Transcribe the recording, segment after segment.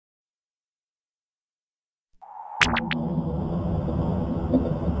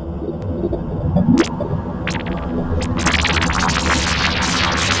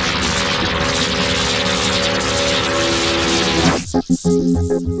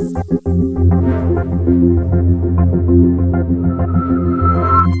Welcome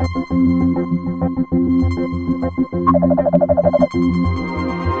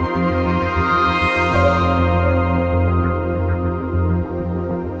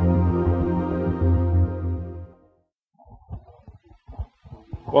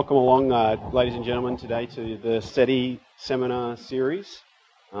along, ladies and gentlemen, today to the SETI seminar series,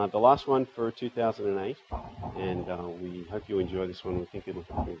 the last one for 2008, and we hope you enjoy this one. We think it'll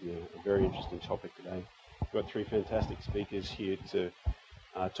be a very interesting topic today. We've got three fantastic speakers here to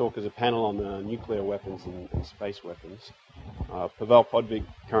talk as a panel on the nuclear weapons and space weapons. Pavel Podvig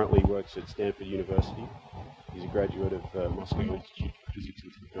currently works at Stanford University. He's a graduate of the Moscow Institute for Physics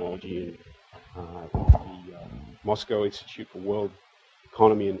and Technology and the Moscow Institute for World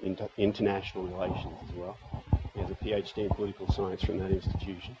Economy and International Relations as well. He has a PhD in political science from that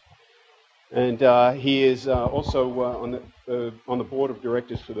institution, and he is also on the board of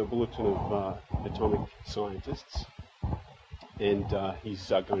directors for the Bulletin of Atomic Scientists. And he's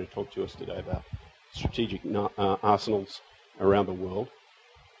going to talk to us today about strategic arsenals around the world.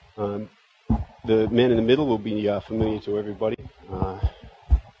 The man in the middle will be familiar to everybody.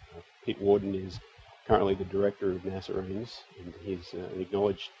 Pete Worden is currently the director of NASA Ames, and he's an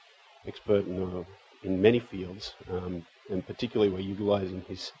acknowledged expert in many fields, and particularly we're utilizing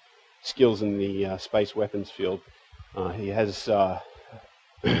his skills in the space weapons field. He has a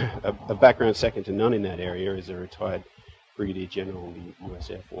background second to none in that area as a retired Brigadier General in the U.S.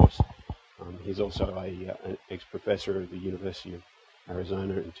 Air Force. He's also an ex-professor of the University of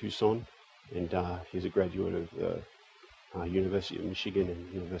Arizona in Tucson, and he's a graduate of the University of Michigan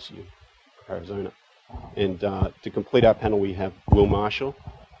and University of Arizona. And to complete our panel, we have Will Marshall.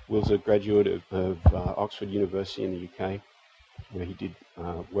 Will's a graduate of Oxford University in the UK, where he did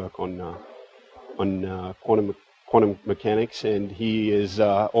work on quantum mechanics, and he is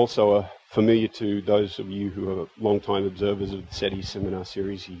also familiar to those of you who are long-time observers of the SETI seminar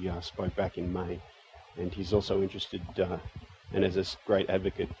series. He spoke back in May, and he's also interested and is a great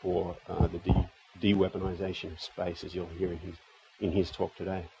advocate for the de-weaponization of space, as you'll hear in his talk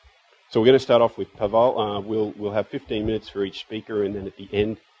today. So we're going to start off with Pavel. We'll have 15 minutes for each speaker, and then at the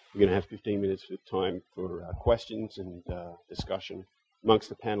end we're going to have 15 minutes of time for questions and discussion amongst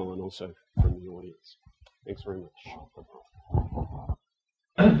the panel and also from the audience. Thanks very much.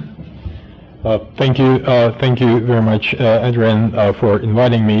 Thank you very much, Adrian, for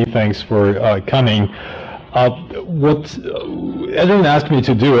inviting me. Thanks for coming. What Adrian asked me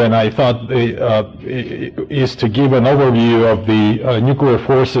to do, and I thought is to give an overview of the nuclear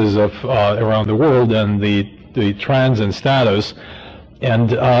forces of around the world and the trends and status.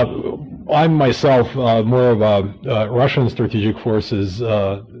 And I'm myself more of a Russian strategic forces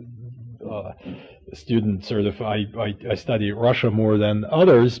student. Sort of, I study Russia more than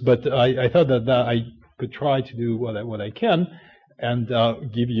others, but I thought that I could try to do what I can and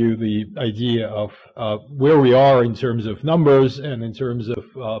give you the idea of where we are in terms of numbers and in terms of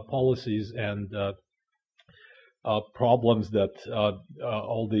policies and problems that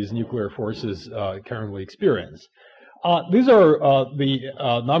all these nuclear forces currently experience. These are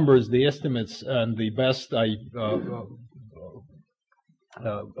the numbers, the estimates, and the best. I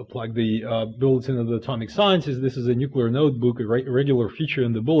plug the Bulletin of the Atomic Sciences. This is a nuclear notebook, a regular feature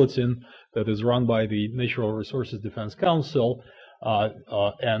in the bulletin that is run by the Natural Resources Defense Council.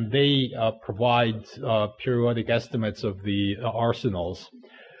 And they provide periodic estimates of the arsenals.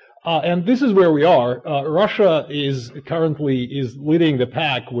 And this is where we are. Russia is currently leading the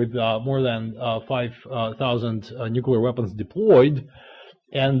pack with more than 5,000 nuclear weapons deployed,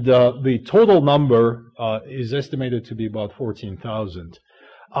 and the total number is estimated to be about 14,000.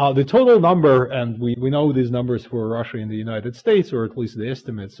 The total number, and we know these numbers for Russia in the United States, or at least the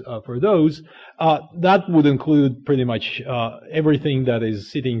estimates for those, that would include pretty much everything that is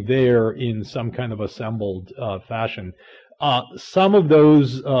sitting there in some kind of assembled fashion. Some of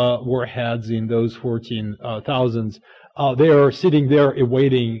those warheads in those 14,000, they are sitting there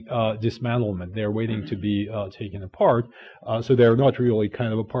awaiting dismantlement. They're waiting to be taken apart. So they're not really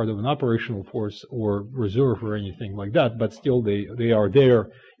kind of a part of an operational force or reserve or anything like that, but still they are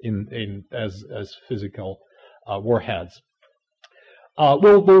there as physical warheads.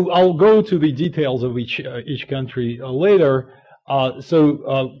 I'll go to the details of each country later.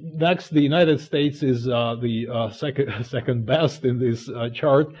 Next, the United States is the second best in this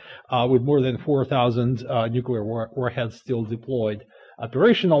chart, with more than 4,000 nuclear warheads still deployed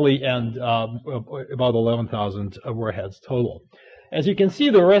operationally, and about 11,000 warheads total. As you can see,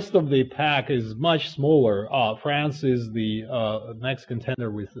 the rest of the pack is much smaller. France is the next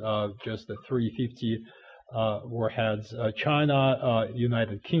contender with just 350 warheads. China,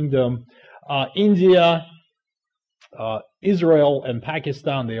 United Kingdom, India, Israel, and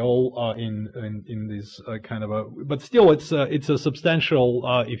Pakistan. They all in this kind of a, but still it's a substantial.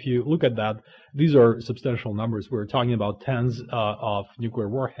 If you look at that, these are substantial numbers. We're talking about tens of nuclear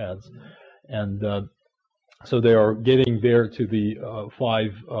warheads, and so they are getting there to the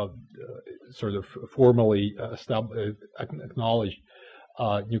five sort of formally acknowledged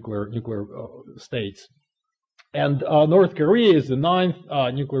nuclear states. And North Korea is the ninth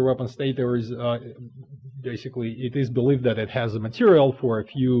nuclear weapon state. There is basically, it is believed that it has the material for a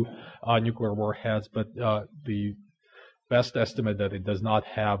few nuclear warheads, but the best estimate that it does not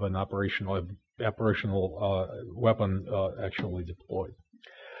have an operational weapon actually deployed.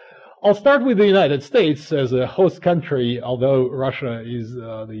 I'll start with the United States as a host country, although Russia is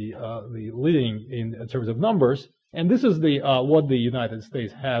the leading in terms of numbers. And this is the what the United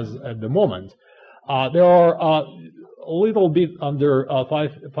States has at the moment. There are a little bit under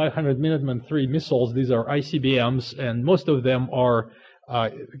 500 Minuteman III missiles. These are ICBMs, and most of them are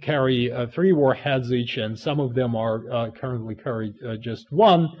carry 3 warheads each, and some of them are currently carry just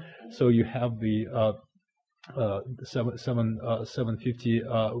 1. So you have the 750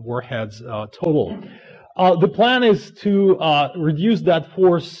 warheads total. The plan is to reduce that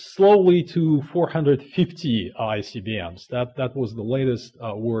force slowly to 450 ICBMs. That was the latest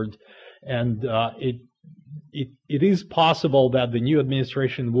word, and it is possible that the new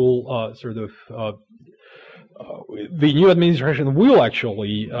administration will the new administration will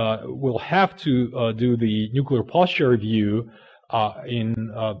actually will have to do the nuclear posture review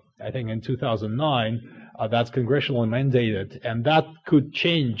in I think in 2009. That's congressionally mandated, and that could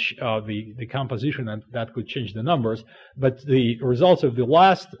change the composition, and that could change the numbers. But the results of the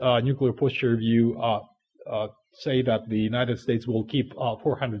last nuclear posture review say that the United States will keep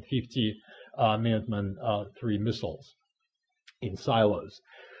 450 Minuteman III missiles in silos.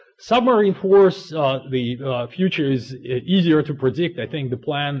 Submarine force, the future is easier to predict. I think the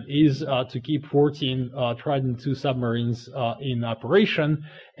plan is to keep 14 Trident II submarines in operation,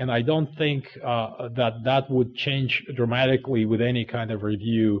 and I don't think that would change dramatically with any kind of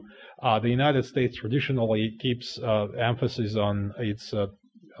review. The United States traditionally keeps emphasis on its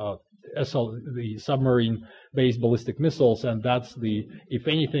the submarine-based ballistic missiles, and that's the, if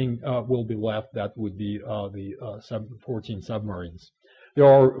anything will be left, that would be the 14 submarines. There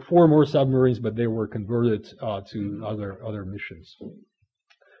are 4 more submarines, but they were converted to other missions,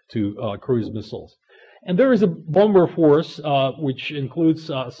 to cruise missiles. And there is a bomber force, which includes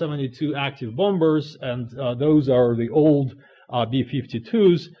 72 active bombers, and those are the old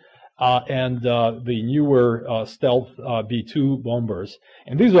B-52s and the newer stealth B-2 bombers.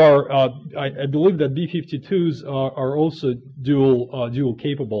 And these are, I believe that B-52s are also dual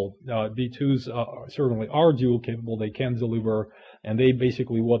capable. B-2s certainly are dual capable. They can deliver. And they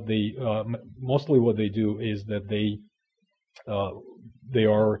basically mostly what they do is that they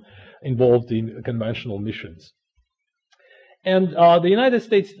are involved in conventional missions. And the United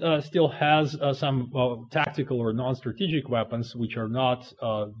States still has some tactical or non-strategic weapons, which are not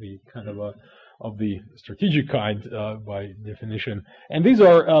the kind of the strategic kind by definition. And these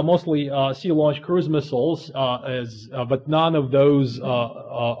are mostly sea-launched cruise missiles, but none of those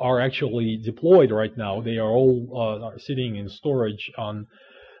are actually deployed right now. They are all sitting in storage on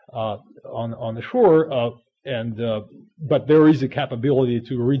the shore, but there is a capability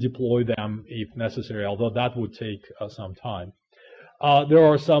to redeploy them if necessary, although that would take some time. There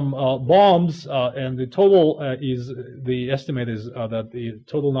are some bombs, and the total the estimate is that the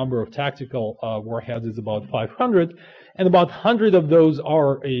total number of tactical warheads is about 500, and about 100 of those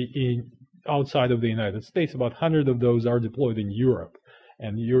are outside of the United States. About 100 of those are deployed in Europe,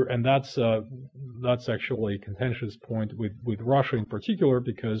 and that's actually a contentious point with Russia in particular,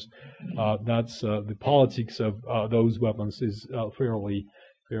 because that's the politics of those weapons is fairly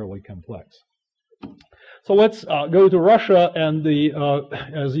complex. So let's go to Russia, and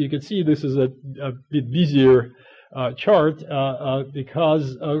as you can see, this is a bit busier chart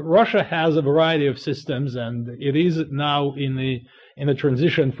because Russia has a variety of systems, and it is now in a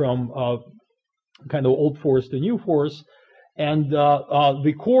transition from kind of old force to new force. And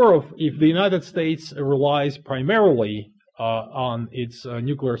the core of, if the United States relies primarily on its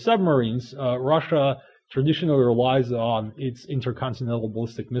nuclear submarines, Russia traditionally relies on its intercontinental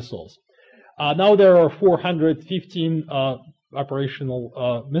ballistic missiles. Now there are 415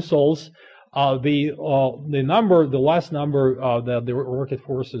 operational missiles. The last number that the rocket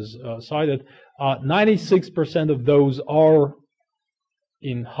forces cited, 96% of those are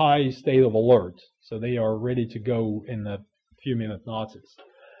in high state of alert, so they are ready to go in a few minute notice.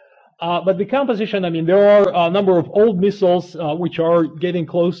 But the composition, I mean, there are a number of old missiles which are getting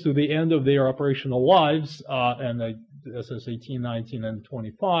close to the end of their operational lives, and SS-18, 19, and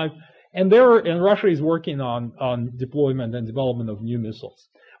 25. And Russia is working on deployment and development of new missiles.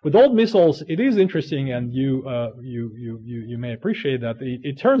 With old missiles, it is interesting, and you may appreciate that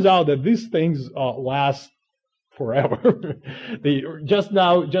it turns out that these things last forever. Just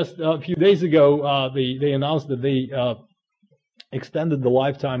a few days ago, they announced that they extended the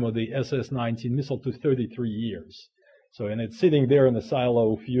lifetime of the SS-19 missile to 33 years. So, and it's sitting there in a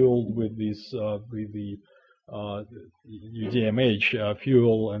silo fueled with these the UDMH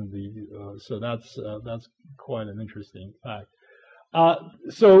fuel, and so that's quite an interesting fact.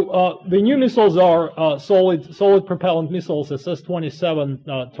 The new missiles are solid propellant missiles. SS-27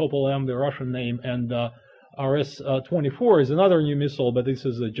 Topol-M, the Russian name, and RS-24 is another new missile, but this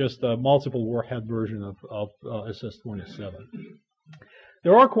is just a multiple warhead version of SS-27.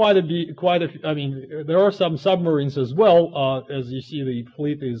 There are there are some submarines as well. As you see, the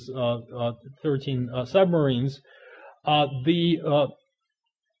fleet is 13 submarines.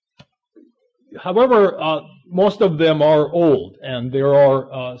 However, most of them are old, and there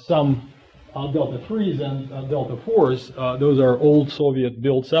are some Delta 3s and Delta 4s. Those are old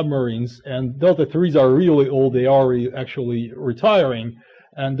Soviet-built submarines, and Delta 3s are really old. They are actually retiring,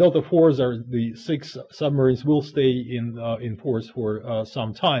 and Delta 4s are the 6 submarines will stay in force for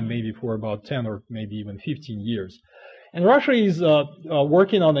some time, maybe for about 10 or maybe even 15 years. And Russia is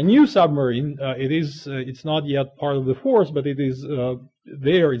working on a new submarine. It's not yet part of the force, but it is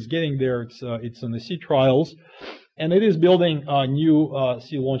there. It's getting there. It's in the sea trials, and it is building a new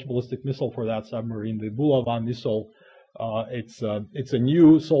sea-launched ballistic missile for that submarine, the Bulava missile. It's a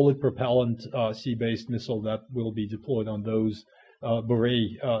new solid propellant sea-based missile that will be deployed on those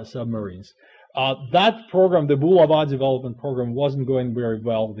Beret submarines. That program, the Bulava development program, wasn't going very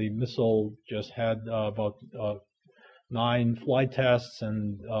well. The missile just had about 9 flight tests,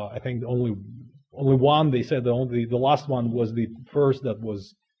 and I think only one. They said the last one was the first that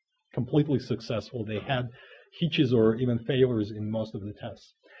was completely successful. They had hitches or even failures in most of the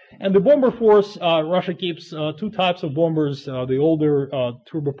tests. And the bomber force, Russia keeps 2 types of bombers: the older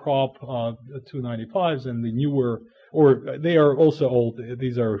turboprop 295s, and the newer, or they are also old.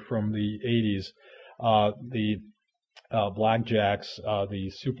 These are from the 80s. The Blackjacks, the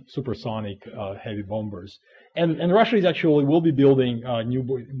supersonic heavy bombers. And Russia is actually will be building new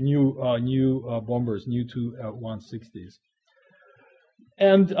bombers, new Tu-160s.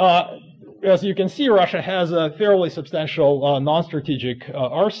 And as you can see, Russia has a fairly substantial non-strategic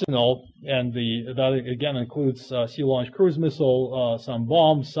arsenal, and that again includes sea-launched cruise missile, some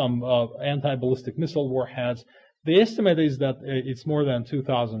bombs, some anti-ballistic missile warheads. The estimate is that it's more than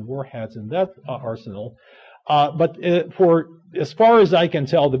 2,000 warheads in that arsenal. But as far as I can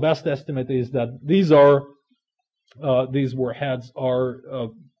tell, the best estimate is that these warheads are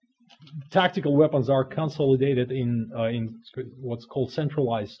tactical weapons are consolidated in what's called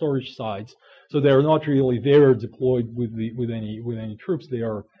centralized storage sites. So they're not really there deployed with any troops. They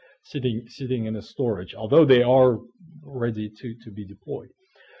are sitting in a storage, although they are ready to be deployed.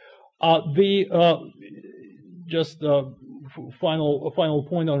 Final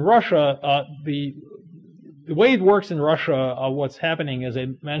point on Russia. The way it works in Russia, what's happening, as I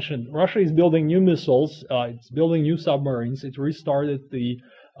mentioned, Russia is building new missiles. It's building new submarines. It restarted the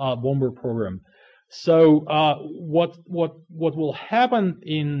bomber program. So what will happen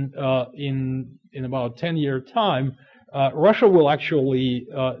in about 10-year time? Russia will actually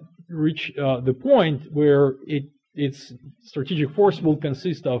reach the point where its strategic force will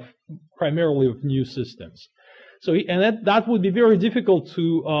consist of primarily of new systems. So, and that would be very difficult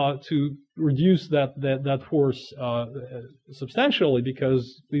to reduce that force substantially,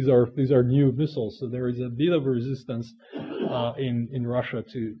 because these are new missiles. So there is a bit of resistance in Russia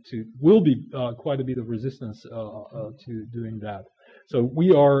will be quite a bit of resistance to doing that. So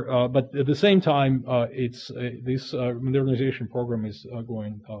we are, but at the same time, this modernization program is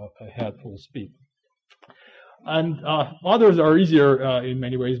going ahead full speed. And others are easier in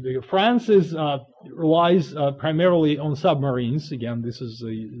many ways. France relies primarily on submarines. Again, this is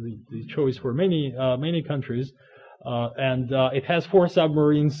the choice for many countries. And it has 4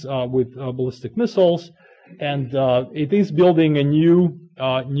 submarines with ballistic missiles, and it is building a new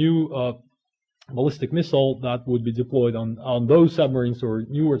ballistic missile that would be deployed on those submarines or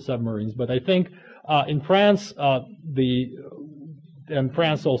newer submarines. But I think in France, and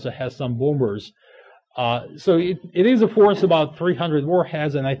France also has some bombers. So it is a force about 300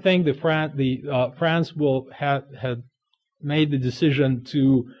 warheads, and I think France will have made the decision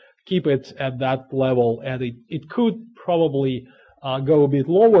to keep it at that level, and it could probably go a bit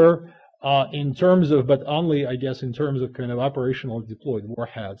lower in terms of, but only, I guess, in terms of kind of operational deployed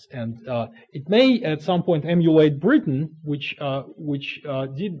warheads. And it may at some point emulate Britain, which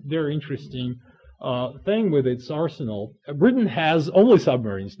did very interesting thing with its arsenal. Britain has only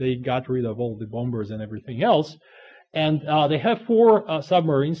submarines. They got rid of all the bombers and everything else. And they have 4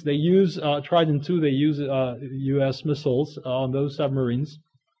 submarines. They use Trident II. They use U.S. missiles on those submarines.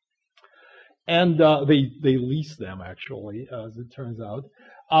 And they lease them, actually, as it turns out.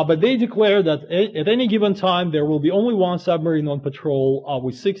 But they declare that at any given time, there will be only 1 submarine on patrol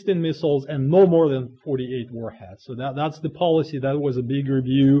with 16 missiles and no more than 48 warheads. So that's the policy. That was a big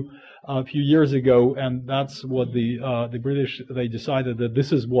review a few years ago, and that's what the British, they decided that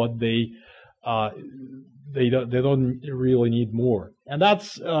this is what they don't really need more. And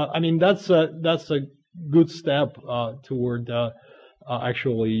that's, I mean, that's a good step toward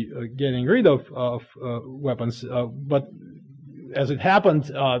actually getting rid of weapons. But as it happened,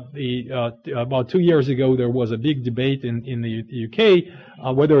 about 2 years ago, there was a big debate in the UK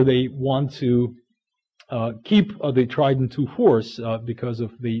whether they want to keep the Trident II force because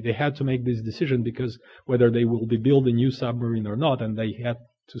of they had to make this decision because whether they will be building a new submarine or not, and they had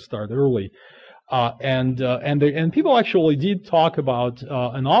to start early. And people actually did talk about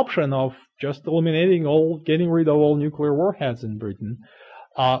an option of just getting rid of all nuclear warheads in Britain.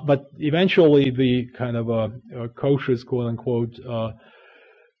 But eventually the kind of a cautious, quote-unquote,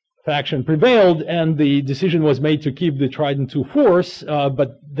 faction prevailed, and the decision was made to keep the Trident II force.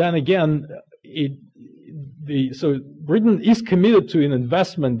 But then again, so Britain is committed to an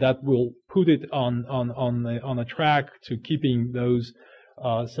investment that will put it on a track to keeping those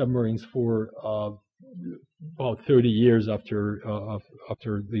submarines for about 30 years after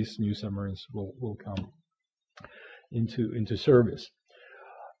these new submarines will come into service.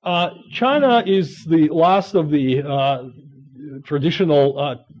 China is the last of the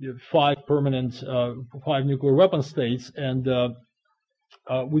traditional 5 permanent 5 nuclear weapon states, and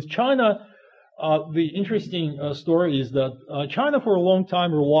with China, the interesting story is that China for a long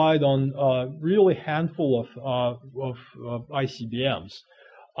time relied on really handful of ICBMs.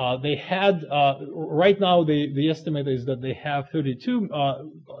 They had right now the estimate is that they have 32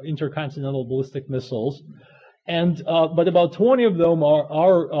 intercontinental ballistic missiles. And but about 20 of them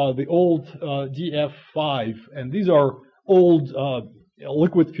are the old DF-5, and these are old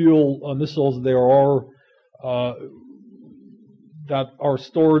liquid fuel missiles. There are that are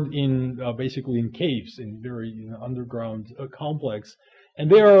stored in basically in caves in very underground complex, and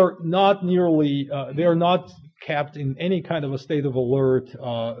they are not nearly they are not kept in any kind of a state of alert.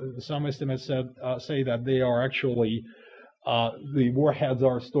 Some estimates say that they are actually the warheads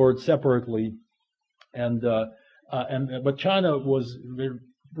are stored separately. But China was very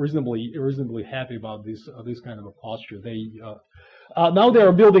reasonably happy about this kind of a posture. They now they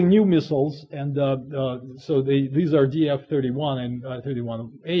are building new missiles, and so these are DF-31 and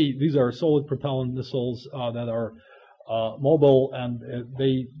 31A. These are solid propellant missiles that are mobile, and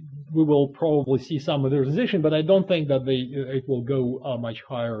we will probably see some modernization, but I don't think that it will go much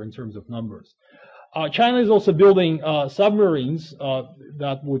higher in terms of numbers. China is also building submarines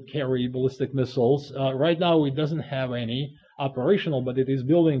that would carry ballistic missiles. Right now, it doesn't have any operational, but it is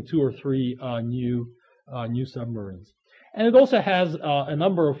building 2 or 3 new submarines. And it also has a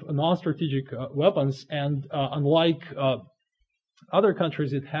number of non-strategic weapons. And unlike other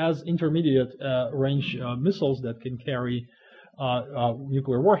countries, it has intermediate range missiles that can carry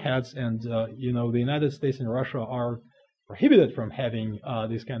nuclear warheads. And the United States and Russia are prohibited from having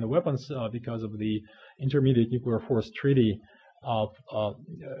these kind of weapons because of the Intermediate Nuclear Force Treaty of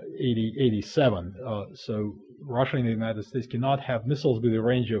 87. So Russia and the United States cannot have missiles with a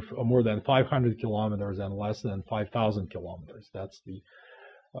range of more than 500 kilometers and less than 5,000 kilometers. That's the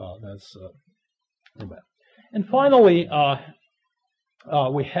and finally,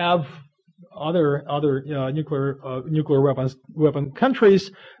 we have other nuclear weapon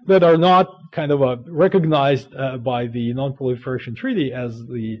countries that are not kind of recognized by the Non-Proliferation Treaty as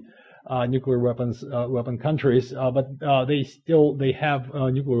the nuclear weapon countries, but they have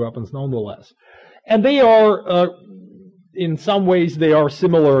nuclear weapons nonetheless, and they are in some ways they are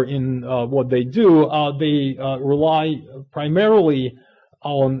similar in what they do. They rely primarily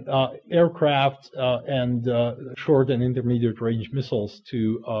on aircraft and short and intermediate range missiles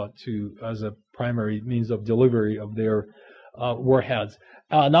as a primary means of delivery of their warheads.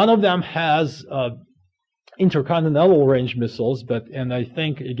 None of them has intercontinental range missiles, and I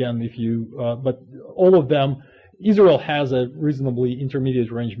think again, but all of them, Israel has a reasonably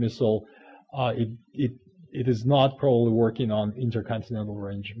intermediate range missile. it is not probably working on intercontinental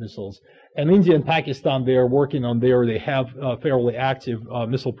range missiles. And India and Pakistan, they are working on there. They have fairly active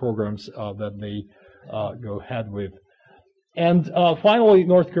missile programs that they go ahead with. And finally,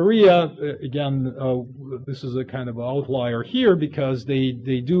 North Korea, again, this is a kind of outlier here because they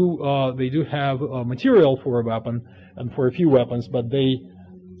do have material for a weapon and for a few weapons, but they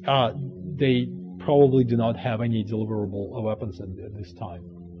probably do not have any deliverable weapons at this time.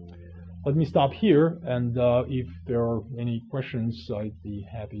 Let me stop here, and if there are any questions, I'd be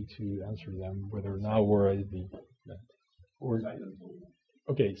happy to answer them, whether now or at the end. Or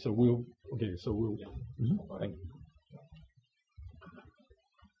okay, so we'll thank you.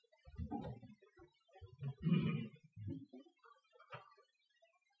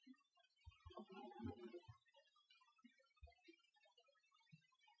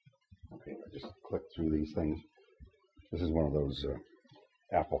 Okay, I just click through these things. This is one of those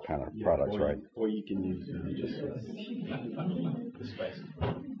Apple kind of products, right? Or you can use just the space.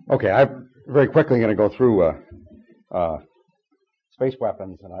 Okay, I'm very quickly going to go through space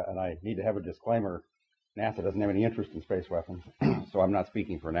weapons, and I need to have a disclaimer. NASA doesn't have any interest in space weapons, so I'm not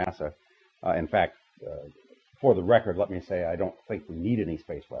speaking for NASA. In fact, for the record, let me say I don't think we need any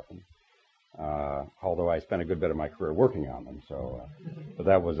space weapons, although I spent a good bit of my career working on them. So, but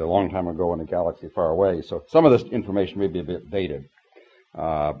that was a long time ago in a galaxy far away. So some of this information may be a bit dated.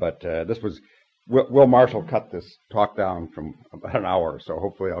 But this was, Will Marshall cut this talk down from about an hour, so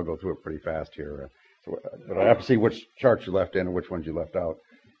hopefully I'll go through it pretty fast here. But I have to see which charts you left in and which ones you left out.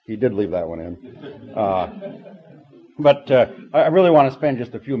 He did leave that one in. But I really want to spend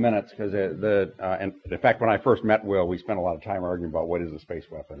just a few minutes because and in fact, when I first met Will, we spent a lot of time arguing about what is a space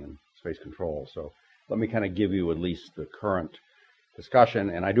weapon and space control. So let me kind of give you at least the current discussion.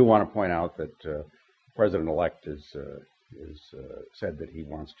 And I do want to point out that President-elect is said that he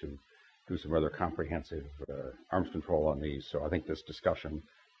wants to do some rather comprehensive arms control on these. So I think this discussion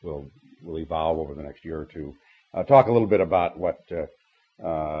will evolve over the next year or two. Talk a little bit about what's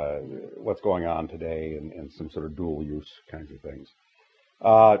going on today and some sort of dual use kinds of things.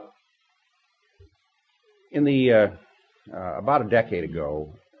 In the about a decade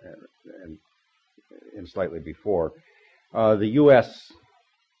ago, and slightly before, the U.S.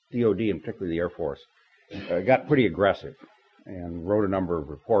 DoD and particularly the Air Force got pretty aggressive and wrote a number of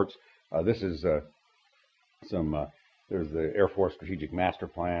reports. This is there's the Air Force Strategic Master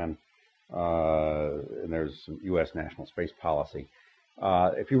Plan, and there's some U.S. National Space Policy.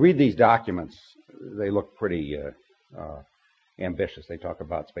 If you read these documents, they look pretty ambitious. They talk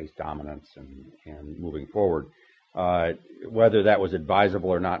about space dominance and moving forward. Whether that was advisable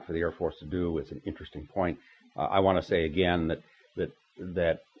or not for the Air Force to do is an interesting point. I want to say again that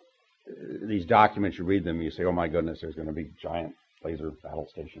these documents, you read them, you say, oh my goodness, there's going to be giant laser battle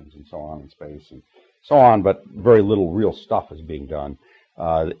stations and so on in space and so on, but very little real stuff is being done.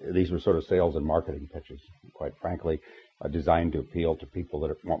 These were sort of sales and marketing pitches, quite frankly, designed to appeal to people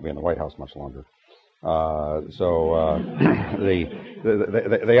that won't be in the White House much longer.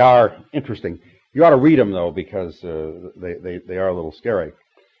 They are interesting. You ought to read them, though, because they are a little scary.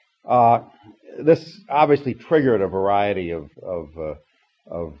 This obviously triggered a variety of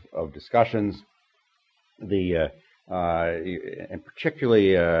discussions. And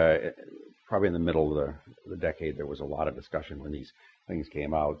particularly, probably in the middle of the decade, there was a lot of discussion when these things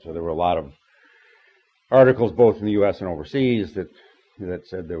came out. So there were a lot of articles, both in the U.S. and overseas, that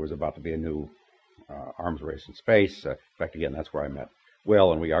said there was about to be a new arms race in space. In fact, again, that's where I met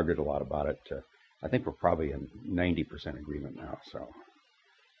Will, and we argued a lot about it. I think we're probably in 90% agreement now. So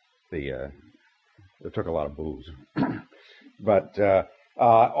it took a lot of booze. But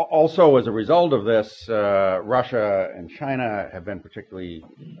also, as a result of this, Russia and China have been particularly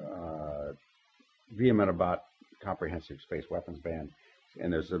vehement about comprehensive space weapons ban,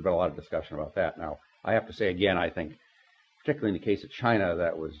 and there's been a lot of discussion about that. Now, I have to say again, I think, particularly in the case of China,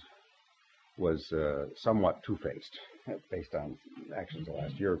 that was somewhat two-faced based on actions the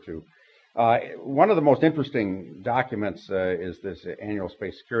last year or two. One of the most interesting documents is this annual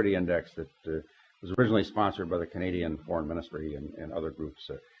Space Security Index that was originally sponsored by the Canadian Foreign Ministry and other groups.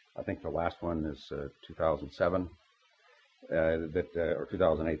 I think the last one is 2007 or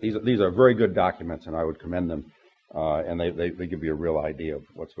 2008. These are very good documents, and I would commend them. And they give you a real idea of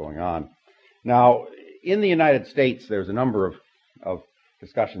what's going on. Now, in the United States, there's a number of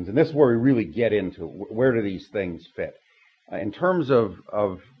discussions, and this is where we really get into where do these things fit. In terms of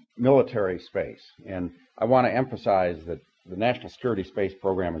military space, and I want to emphasize that the National Security Space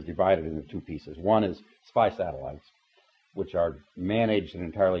Program is divided into two pieces. One is spy satellites, which are managed in an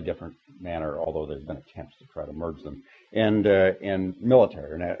entirely different manner, although there's been attempts to try to merge them, and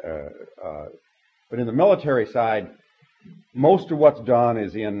military But in the military side, most of what's done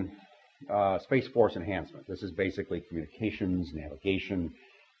is in Space Force enhancement. This is basically communications, navigation,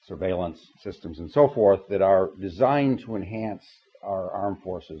 surveillance systems, and so forth that are designed to enhance our armed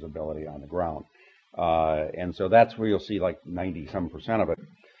forces' ability on the ground. And so that's where you'll see like 90-some% of it.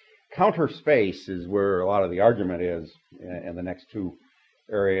 Counter space is where a lot of the argument is in the next two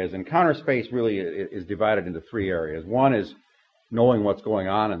areas. And counter space really is divided into three areas. One is knowing what's going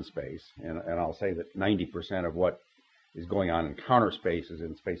on in space. And I'll say that 90% of what is going on in counter space is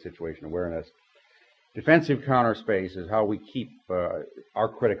in space situation awareness. Defensive counter space is how we keep our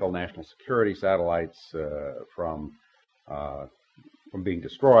critical national security satellites from being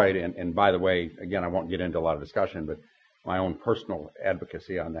destroyed. And by the way, again, I won't get into a lot of discussion, but my own personal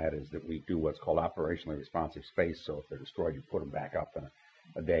advocacy on that is that we do what's called operationally responsive space. So if they're destroyed, you put them back up in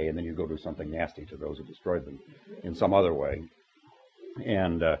a day, and then you go do something nasty to those who destroyed them in some other way.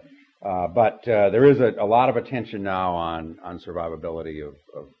 And but there is a lot of attention now on survivability of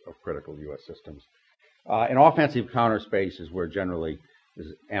critical U.S. systems. And offensive counter space is where generally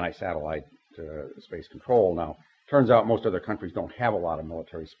is anti-satellite space control. Now, turns out most other countries don't have a lot of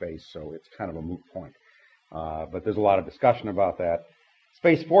military space, so it's kind of a moot point. But there's a lot of discussion about that.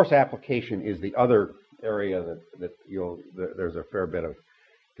 Space Force application is the other area that there's a fair bit of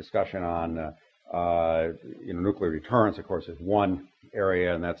discussion on. Nuclear deterrence, of course, is one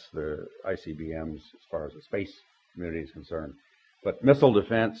area, and that's the ICBMs as far as the space community is concerned. But missile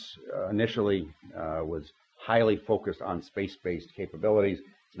defense initially was highly focused on space-based capabilities.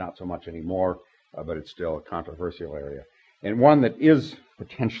 It's not so much anymore, but it's still a controversial area. And one that is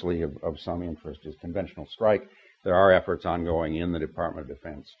potentially of some interest is conventional strike. There are efforts ongoing in the Department of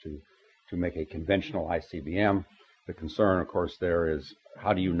Defense to make a conventional ICBM. The concern, of course, there is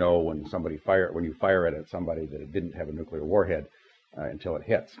how do you know when you fire it at somebody that it didn't have a nuclear warhead until it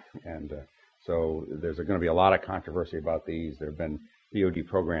hits? And so there's going to be a lot of controversy about these. There have been DoD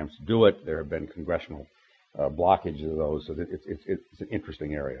programs to do it. There have been congressional blockages of those. So it's an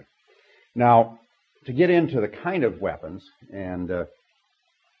interesting area. Now, to get into the kind of weapons, and of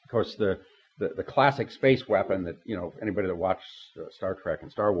course the classic space weapon that anybody that watched Star Trek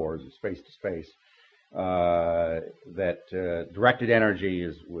and Star Wars is space to space. That directed energy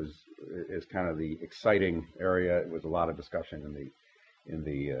is kind of the exciting area. It was a lot of discussion in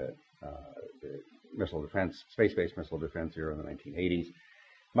the missile defense, space-based missile defense era in the 1980s.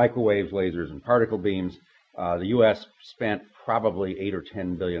 Microwaves, lasers, and particle beams. The U.S. spent probably $8 or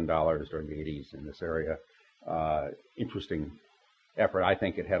 $10 billion during the 80s in this area. Interesting effort. I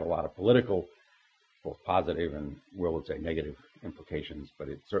think it had a lot of political, both positive and, we'll say, negative implications, but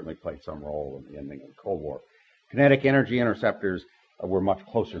it certainly played some role in the ending of the Cold War. Kinetic energy interceptors were much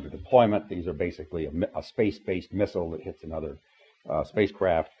closer to deployment. These are basically a space-based missile that hits another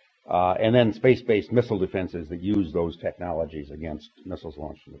spacecraft. And then space-based missile defenses that use those technologies against missiles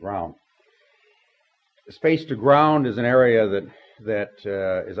launched from the ground. Space to ground is an area that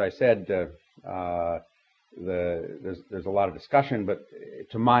as I said, there's a lot of discussion, but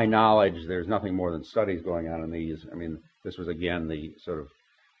to my knowledge, there's nothing more than studies going on in these. I mean, this was again the sort of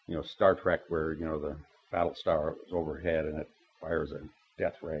Star Trek where the Battlestar is overhead and it fires a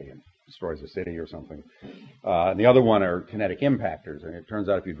death ray and destroys a city or something. And the other one are kinetic impactors, and it turns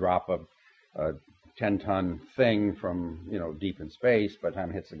out if you drop a 10-ton thing from deep in space, by the time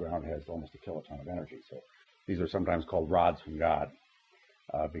it hits the ground, it has almost a kiloton of energy. So these are sometimes called rods from God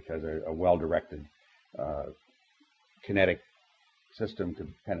because a well-directed kinetic system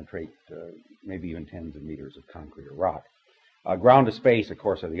could penetrate maybe even tens of meters of concrete or rock. Ground to space, of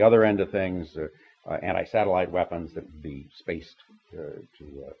course, are the other end of things. Anti-satellite weapons that would be spaced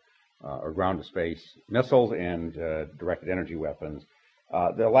or ground to space missiles and directed energy weapons.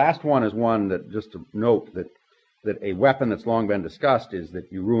 The last one is one that, just to note, that a weapon that's long been discussed is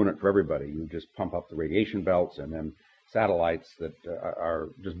that you ruin it for everybody. You just pump up the radiation belts, and then satellites that are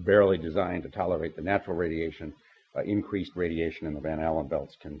just barely designed to tolerate the natural radiation, increased radiation in the Van Allen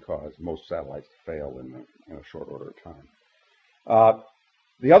belts can cause most satellites to fail in a short order of time.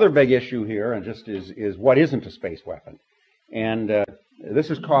 The other big issue here, and just is what isn't a space weapon, and this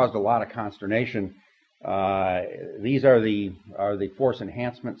has caused a lot of consternation. These are the force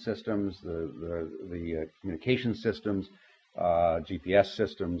enhancement systems, the communication systems, GPS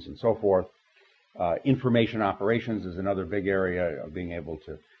systems, and so forth. Information operations is another big area of being able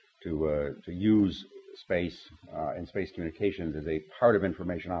to use space and space communications as a part of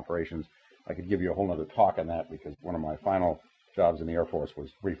information operations. I could give you a whole other talk on that because one of my final jobs in the Air Force was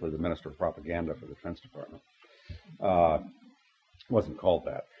briefly the Minister of Propaganda for the Defense Department. Wasn't called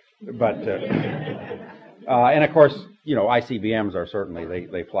that, but and of course, ICBMs are certainly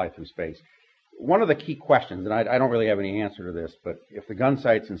they fly through space. one of the key questions, and I don't really have any answer to this, but if the gun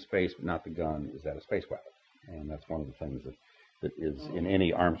sight's in space but not the gun, is that a space weapon? And that's one of the things that is in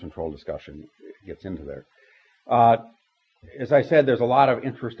any arms control discussion gets into there. As I said, there's a lot of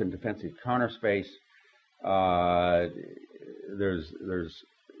interest in defensive counterspace. There's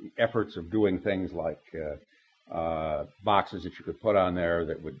efforts of doing things like boxes that you could put on there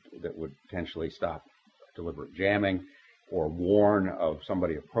that would potentially stop deliberate jamming, or warn of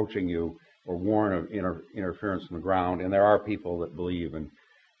somebody approaching you, or warn of interference from the ground. And there are people that believe in,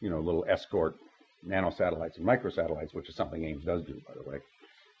 little escort nanosatellites and microsatellites, which is something Ames does do, by the way.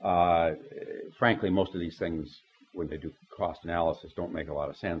 Frankly, most of these things, when they do cost analysis, don't make a lot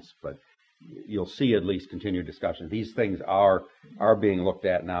of sense, but you'll see at least continued discussion. These things are being looked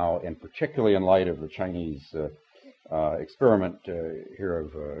at now, and particularly in light of the Chinese experiment here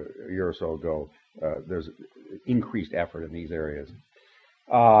of a year or so ago, there's increased effort in these areas.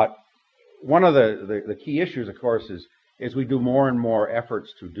 One of the key issues, of course, is we do more and more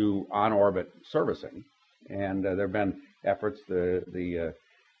efforts to do on-orbit servicing, and there have been efforts. The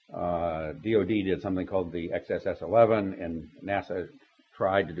DoD did something called the XSS-11, and NASA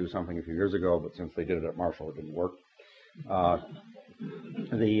tried to do something a few years ago, but since they did it at Marshall, it didn't work.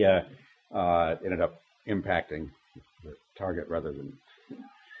 Ended up impacting the target rather than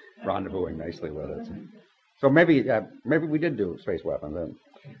rendezvousing nicely with it. So maybe we did do a space weapon then.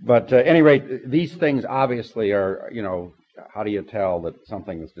 But at any rate, these things obviously are, how do you tell that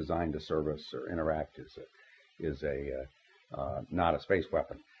something that's designed to service or interact is not a space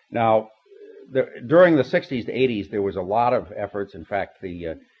weapon? Now, during the 60s to 80s, there was a lot of efforts. In fact,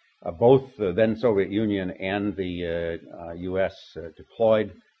 both the then Soviet Union and the U.S.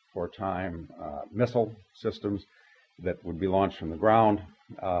 Deployed for a time missile systems that would be launched from the ground.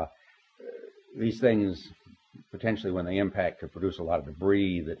 These things, potentially when they impact, could produce a lot of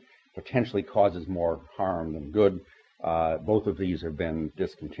debris that potentially causes more harm than good. Both of these have been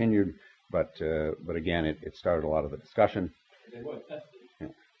discontinued, but again, it started a lot of the discussion. They were tested. Yeah.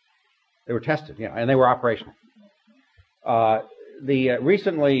 They were tested, yeah, and they were operational.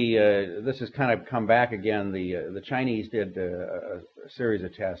 Recently, this has kind of come back again. The Chinese did a series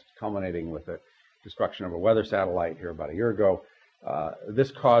of tests culminating with the destruction of a weather satellite here about a year ago.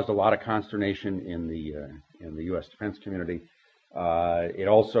 This caused a lot of consternation in the U.S. defense community. It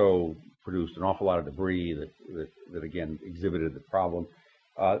also produced an awful lot of debris that again exhibited the problem.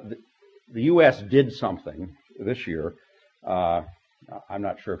 The U.S. did something this year. I'm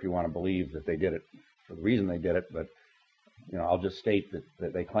not sure if you want to believe that they did it for the reason they did it, but I'll just state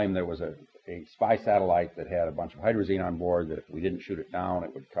that they claimed there was a spy satellite that had a bunch of hydrazine on board, that if we didn't shoot it down,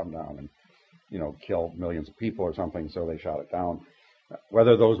 it would come down and kill millions of people or something, so they shot it down.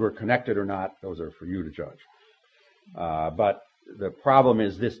 Whether those were connected or not, those are for you to judge. But the problem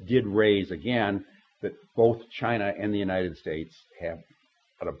is this did raise, again, that both China and the United States have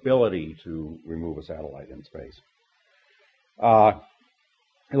an ability to remove a satellite in space.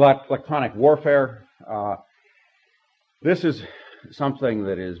 Electronic warfare. This is something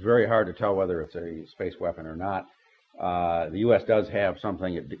that is very hard to tell whether it's a space weapon or not. The U.S. does have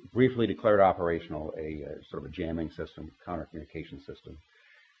something it briefly declared operational, a sort of a jamming system, counter-communication system.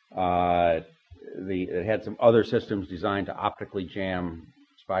 It had some other systems designed to optically jam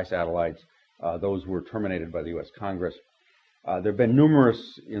spy satellites. Those were terminated by the U.S. Congress. There have been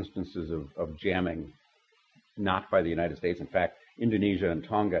numerous instances of jamming, not by the United States. In fact, Indonesia and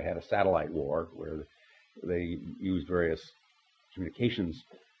Tonga had a satellite war where they used various communications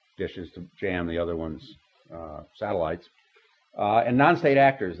dishes to jam the other one's satellites. And non-state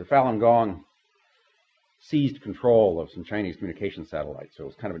actors, the Falun Gong seized control of some Chinese communication satellites, so it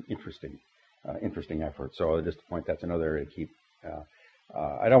was kind of an interesting effort. So just to point, that's another area to keep.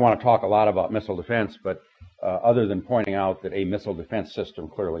 I don't want to talk a lot about missile defense, but other than pointing out that a missile defense system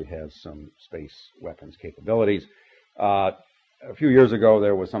clearly has some space weapons capabilities. A few years ago,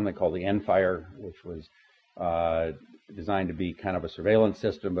 there was something called the N-Fire, which was designed to be kind of a surveillance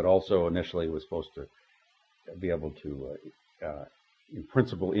system, but also initially was supposed to be able to, in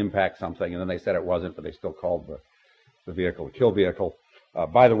principle, impact something. And then they said it wasn't, but they still called the vehicle a kill vehicle.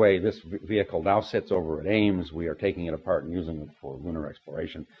 By the way, this vehicle now sits over at Ames. We are taking it apart and using it for lunar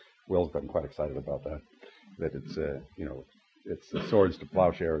exploration. Will's been quite excited about that. That it's, it's swords to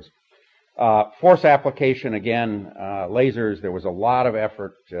plowshares. Force application, again, lasers. There was a lot of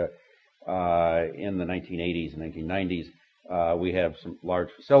effort in the 1980s and 1990s. We have some large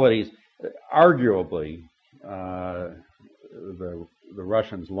facilities. Arguably, the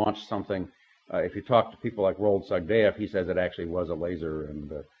Russians launched something. If you talk to people like Rold Sagdayev, he says it actually was a laser,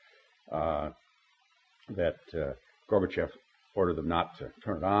 and that Gorbachev ordered them not to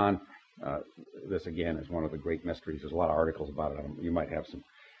turn it on. This again is one of the great mysteries. There's a lot of articles about it. You might have some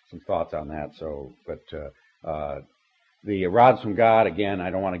thoughts on that. So, but the rods from God, again, I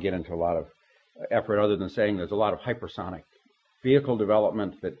don't want to get into a lot of effort other than saying there's a lot of hypersonic vehicle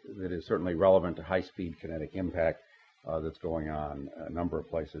development that is certainly relevant to high-speed kinetic impact that's going on a number of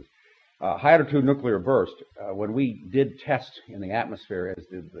places. High-altitude nuclear burst, when we did test in the atmosphere, as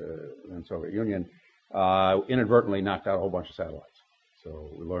did the Soviet Union, inadvertently knocked out a whole bunch of satellites.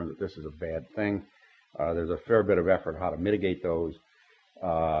 So we learned that this is a bad thing. There's a fair bit of effort how to mitigate those.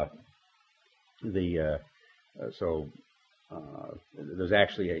 There's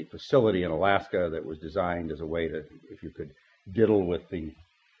actually a facility in Alaska that was designed as a way to, if you could diddle with the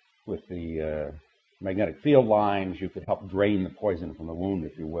magnetic field lines, you could help drain the poison from the wound,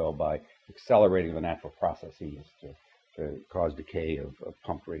 if you will, by accelerating the natural processes to cause decay of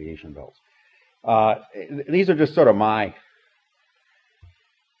pumped radiation belts. These are just sort of my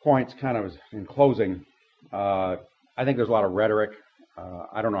points kind of in closing. I think there's a lot of rhetoric.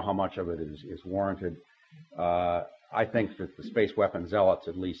 I don't know how much of it is warranted. I think that the space weapon zealots,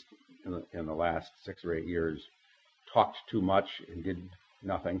 at least in the last 6 or 8 years, talked too much and did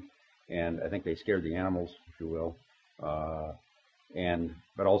nothing. And I think they scared the animals, if you will.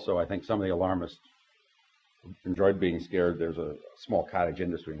 But also, I think some of the alarmists enjoyed being scared. There's a small cottage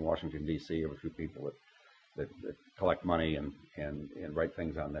industry in Washington, D.C. of a few people that collect money and write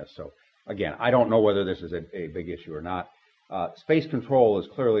things on this. So again, I don't know whether this is a big issue or not. Space control is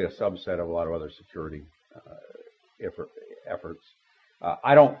clearly a subset of a lot of other security efforts.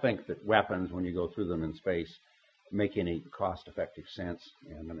 I don't think that weapons, when you go through them in space, make any cost-effective sense.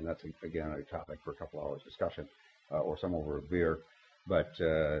 And I mean, that's, again, a topic for a couple hours discussion or some over a beer. But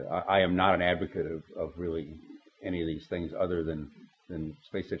I am not an advocate of really any of these things other than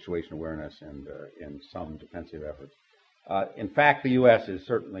space situation awareness and some defensive efforts. In fact, the U.S. is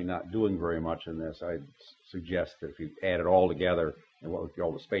certainly not doing very much in this. I'd suggest that if you add it all together and what we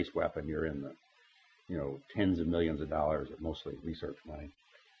call the space weapon, you're in the tens of millions of dollars of mostly research money.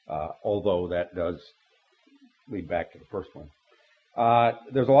 Although that does lead back to the first one.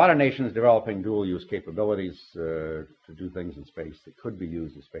 There's a lot of nations developing dual-use capabilities to do things in space that could be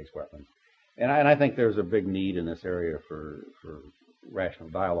used as space weapons. And I think there's a big need in this area for rational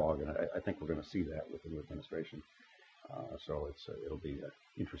dialogue, and I think we're going to see that with the new administration. So it'll be an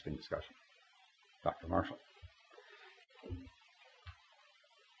interesting discussion. Dr. Marshall.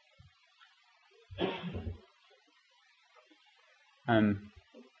 I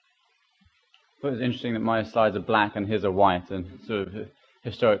thought it was interesting that my slides are black and his are white, and sort of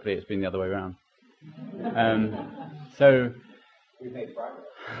historically it's been the other way around. So We've made progress.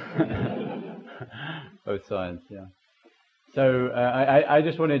 Both sides, yeah. So I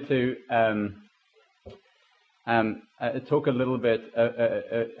just wanted to talk a little bit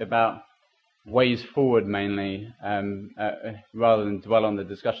about ways forward mainly, rather than dwell on the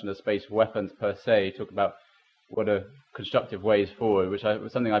discussion of space weapons per se. Talk about what are constructive ways forward, which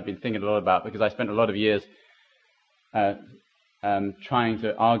was something I've been thinking a lot about, because I spent a lot of years trying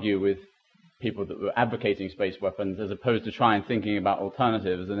to argue with people that were advocating space weapons as opposed to trying thinking about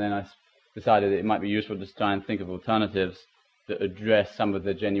alternatives. And then I decided that it might be useful to try and think of alternatives that address some of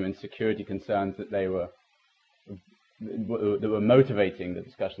the genuine security concerns that were motivating the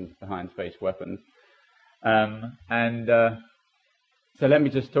discussions behind space weapons. So let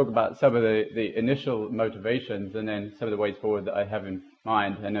me just talk about some of the initial motivations and then some of the ways forward that I have in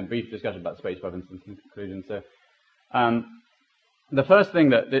mind, and a brief discussion about space weapons and some conclusions. So the first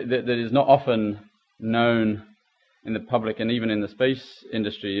thing that is not often known in the public and even in the space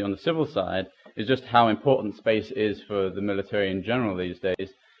industry on the civil side is just how important space is for the military in general these days.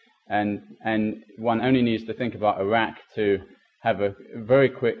 And one only needs to think about Iraq to have a very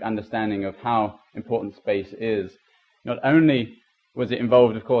quick understanding of how important space is. Not only was it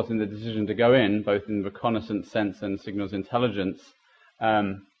involved, of course, in the decision to go in, both in reconnaissance sense and signals intelligence,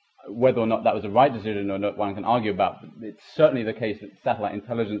 whether or not that was the right decision or not, one can argue about. But it's certainly the case that satellite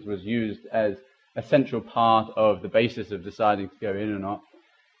intelligence was used as a central part of the basis of deciding to go in or not.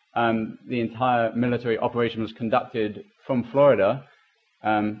 The entire military operation was conducted from Florida,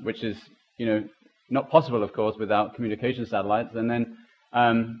 which is, not possible, of course, without communication satellites. And then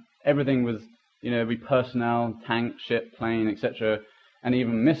everything was, every personnel, tank, ship, plane, etc., and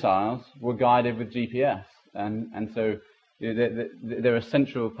even missiles were guided with GPS. And so they're a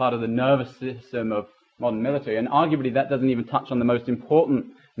central part of the nervous system of modern military. And arguably that doesn't even touch on the most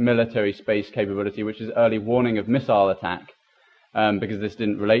important military space capability, which is early warning of missile attack, because this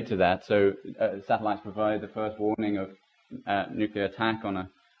didn't relate to that. So satellites provided the first warning of nuclear attack on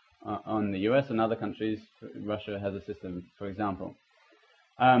the US and other countries. Russia has a system, for example.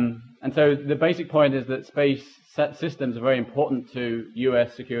 And so the basic point is that space systems are very important to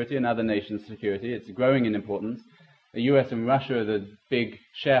US security and other nations' security. It's growing in importance. The US and Russia are the big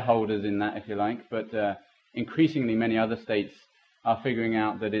shareholders in that, if you like, but increasingly many other states are figuring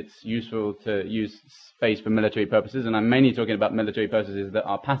out that it's useful to use space for military purposes, and I'm mainly talking about military purposes that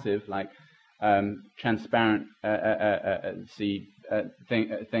are passive, like transparent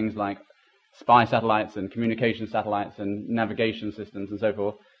things like spy satellites and communication satellites and navigation systems and so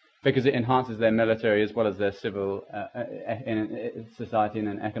forth, because it enhances their military as well as their civil in society in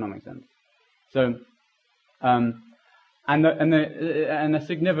an economic sense. So, and a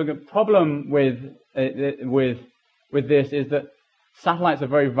significant problem with this is that satellites are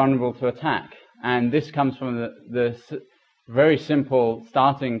very vulnerable to attack, and this comes from the very simple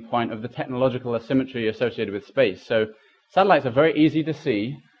starting point of the technological asymmetry associated with space. So satellites are very easy to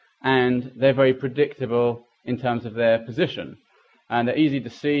see, and they're very predictable in terms of their position. And they're easy to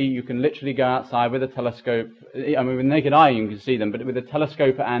see. You can literally go outside with a telescope. I mean, with naked eye you can see them, but with a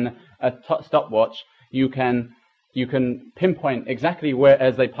telescope and a stopwatch, you can pinpoint exactly where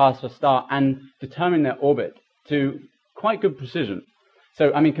as they pass a star and determine their orbit to quite good precision.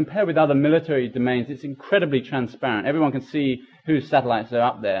 So, I mean, compared with other military domains, it's incredibly transparent. Everyone can see whose satellites are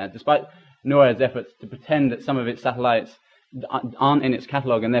up there, despite NORAD's efforts to pretend that some of its satellites aren't in its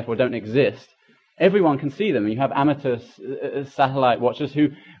catalog and therefore don't exist. Everyone can see them. You have amateur satellite watchers who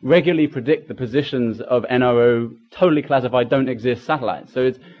regularly predict the positions of NRO totally classified, don't exist satellites. So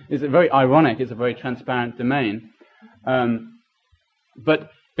it's very ironic. It's a very transparent domain. But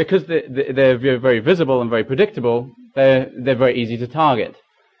because they're very visible and very predictable, they're very easy to target.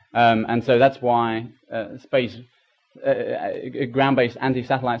 And so that's why ground-based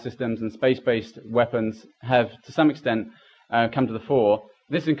anti-satellite systems and space-based weapons have, to some extent, come to the fore.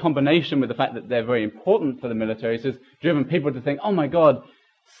 This, in combination with the fact that they're very important for the military, has driven people to think, oh my God,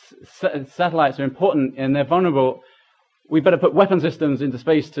 satellites are important and they're vulnerable. We better put weapon systems into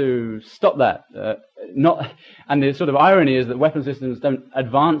space to stop that. And the sort of irony is that weapon systems don't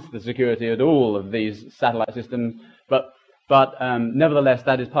advance the security at all of these satellite systems, but nevertheless,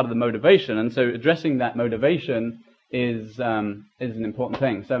 that is part of the motivation. And so addressing that motivation is an important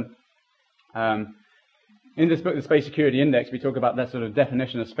thing. So in this book, the Space Security Index, we talk about that sort of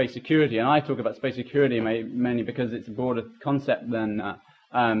definition of space security, and I talk about space security mainly because it's a broader concept than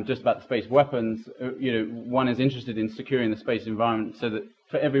just about the space weapons. One is interested in securing the space environment so that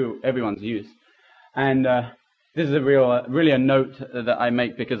for everyone's use. And this is really a note that I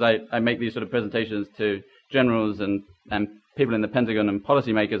make because I make these sort of presentations to generals and people in the Pentagon and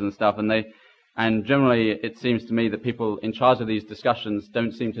policymakers and stuff, and generally it seems to me that people in charge of these discussions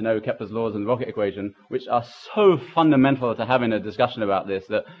don't seem to know Kepler's laws and the rocket equation, which are so fundamental to having a discussion about this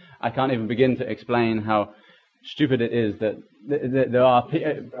that I can't even begin to explain how stupid it is that there are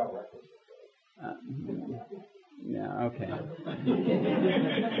yeah, okay.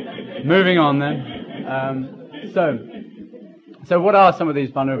 Moving on then. So what are some of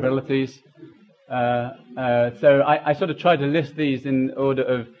these vulnerabilities? So I sort of tried to list these in order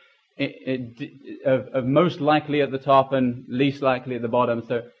of most likely at the top and least likely at the bottom.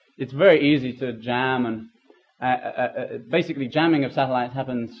 So it's very easy to jam, and basically jamming of satellites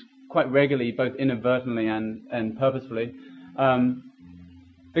happens quite regularly, both inadvertently and purposefully,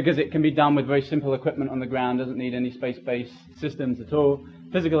 because it can be done with very simple equipment on the ground, doesn't need any space-based systems at all.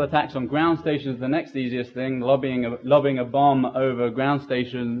 Physical attacks on ground stations, the next easiest thing. Lobbing a bomb over a ground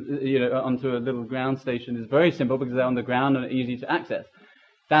station, onto a little ground station is very simple because they're on the ground and easy to access.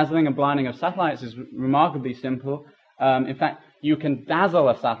 Dazzling and blinding of satellites is remarkably simple. In fact, you can dazzle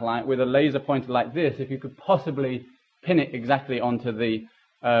a satellite with a laser pointer like this if you could possibly pin it exactly onto the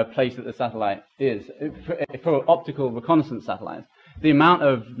place that the satellite is. For optical reconnaissance satellites, the amount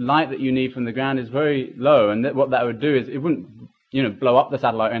of light that you need from the ground is very low, and what that would do is it wouldn't blow up the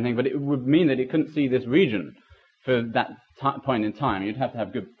satellite or anything, but it would mean that it couldn't see this region for that point in time. You'd have to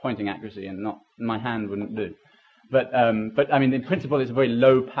have good pointing accuracy, and my hand wouldn't do. But I mean, in principle, it's a very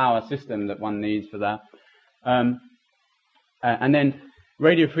low power system that one needs for that. And then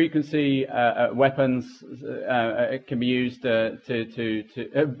radio frequency weapons can be used I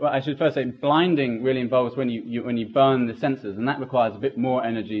should first say, blinding really involves when you burn the sensors, and that requires a bit more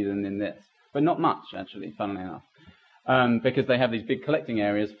energy than in this, but not much actually, funnily enough, because they have these big collecting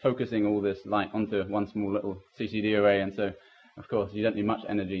areas focusing all this light onto one small little CCD array, and so of course you don't need much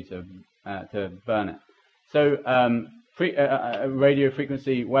energy to burn it. So radio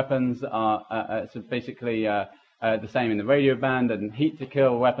frequency weapons are basically the same in the radio band, and heat to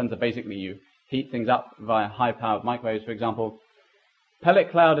kill weapons are basically you heat things up via high-powered microwaves, for example.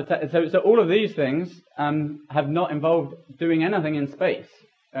 pellet cloud attack. So all of these things have not involved doing anything in space,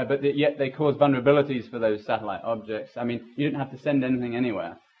 but yet they cause vulnerabilities for those satellite objects. I mean, you didn't have to send anything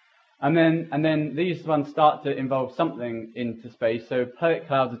anywhere. And then these ones start to involve something into space. So pellet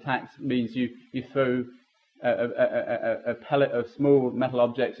clouds attacks means you throw a pellet of small metal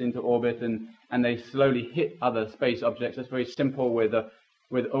objects into orbit, and they slowly hit other space objects. That's very simple.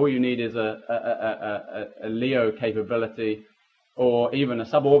 With all you need is a LEO capability, or even a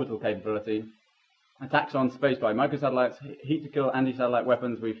suborbital capability. Attacks on space by microsatellites, heat to kill anti-satellite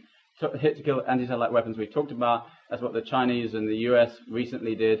weapons. Hit to kill anti-satellite weapons we've talked about. That's what the Chinese and the US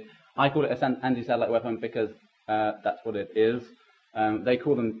recently did. I call it an anti-satellite weapon because that's what it is. They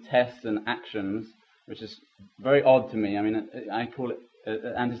call them tests and actions, which is very odd to me. I mean, I call it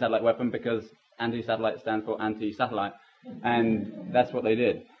an anti-satellite weapon because anti-satellite stands for anti-satellite, and that's what they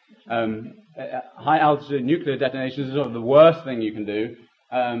did. High-altitude nuclear detonations is sort of the worst thing you can do,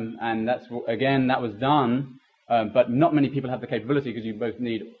 and that was done, but not many people have the capability because you both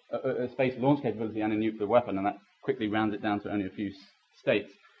need a space launch capability and a nuclear weapon, and that quickly rounds it down to only a few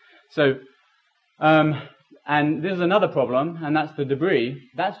states. So, and there's another problem, and that's the debris.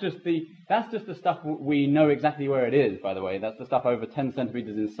 That's just the stuff we know exactly where it is, by the way. That's the stuff over 10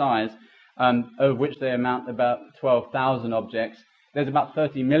 centimeters in size, of which they amount about 12,000 objects. There's about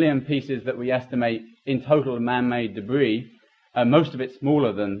 30 million pieces that we estimate in total man-made debris, most of it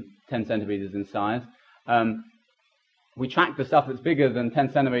smaller than 10 centimeters in size. We track the stuff that's bigger than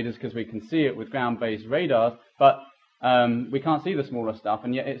 10 centimeters because we can see it with ground-based radars, but we can't see the smaller stuff,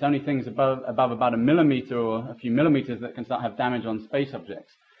 and yet it's only things above about a millimeter or a few millimeters that can start to have damage on space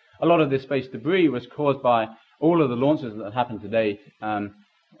objects. A lot of this space debris was caused by all of the launches that happened to date,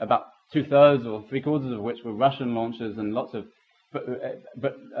 about 2/3 or 3/4 of which were Russian launches, and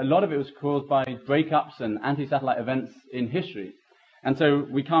but a lot of it was caused by breakups and anti-satellite events in history. And so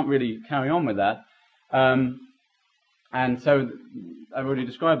we can't really carry on with that. And so I've already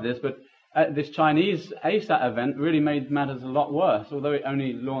described this, but this Chinese ASAT event really made matters a lot worse. Although it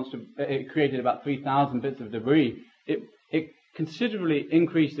only it created about 3,000 bits of debris, it considerably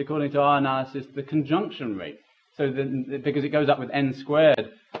increased, according to our analysis, the conjunction rate. So because it goes up with n squared,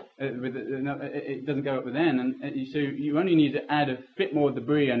 it doesn't go up with n, and so you only need to add a bit more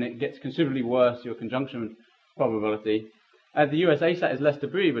debris, and it gets considerably worse, your conjunction probability. The US ASAT is less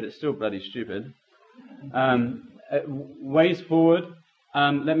debris, but it's still bloody stupid. Ways forward.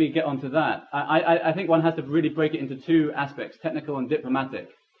 Let me get onto that. I think one has to really break it into two aspects, technical and diplomatic.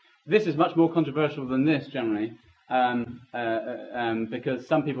 This is much more controversial than this generally, because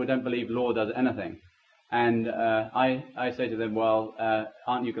some people don't believe law does anything. And I say to them, well,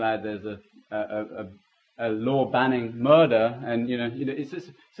 aren't you glad there's a law banning murder? And it's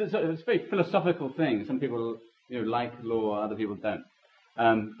a very philosophical thing. Some people like law, other people don't.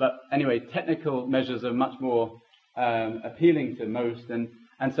 But anyway, technical measures are much more appealing to most, and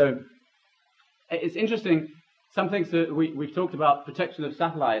so it's interesting. Some things that we've talked about protection of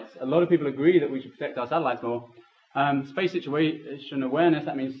satellites. A lot of people agree that we should protect our satellites more. Space situation awareness,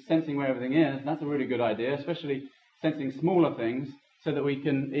 that means sensing where everything is. That's a really good idea, especially sensing smaller things so that we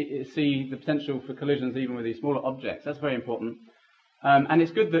can see the potential for collisions even with these smaller objects. That's very important. And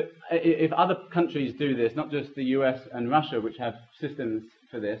it's good that if other countries do this, not just the US and Russia, which have systems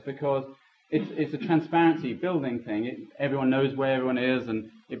for this, because it's a transparency building thing. Everyone knows where everyone is, and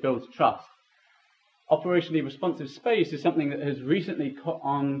it builds trust. Operationally responsive space is something that has recently caught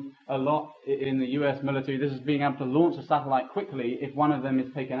on a lot in the US military. This is being able to launch a satellite quickly if one of them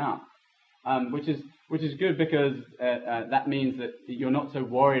is taken out, which is good because that means that you're not so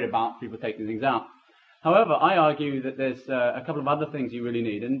worried about people taking things out. However, I argue that there's a couple of other things you really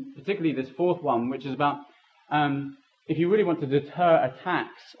need, and particularly this fourth one, which is about if you really want to deter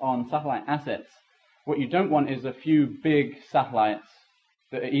attacks on satellite assets, what you don't want is a few big satellites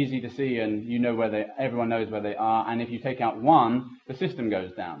that are easy to see and everyone knows where they are, and if you take out one, the system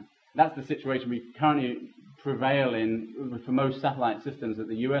goes down. That's the situation we currently prevail in for most satellite systems that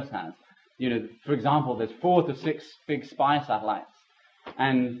the US has. For example, there's 4 to 6 big spy satellites,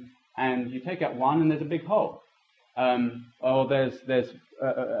 and you take out one and there's a big hole. Or there's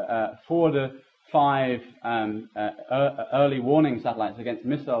 4 to 5 early warning satellites against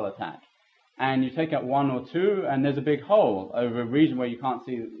missile attack. And you take out 1 or 2, and there's a big hole over a region where you can't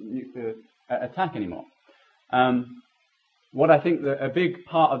see nuclear attack anymore. What I think that a big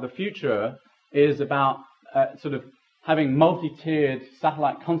part of the future is about sort of having multi-tiered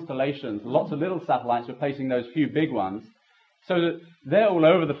satellite constellations, lots of little satellites replacing those few big ones, so that they're all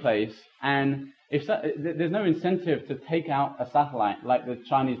over the place, and there's no incentive to take out a satellite like the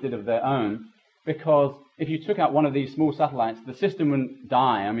Chinese did of their own, because if you took out one of these small satellites, the system wouldn't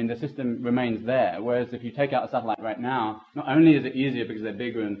die. I mean, the system remains there. Whereas if you take out a satellite right now, not only is it easier because they're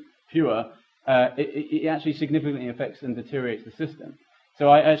bigger and fewer, it actually significantly affects and deteriorates the system. So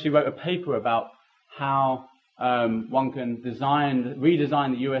I actually wrote a paper about how one can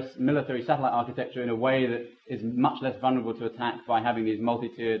redesign the US military satellite architecture in a way that is much less vulnerable to attack by having these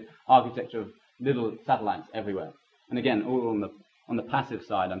multi-tiered architecture of little satellites everywhere. And again, all on the passive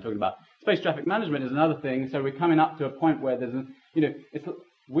side, I'm talking about. Space traffic management is another thing. So we're coming up to a point where there's,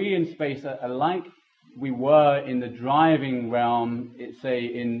 we in space are like we were in the driving realm, say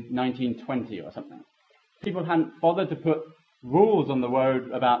in 1920 or something. People hadn't bothered to put rules on the road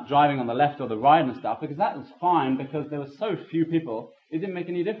about driving on the left or the right and stuff, because that was fine because there were so few people, it didn't make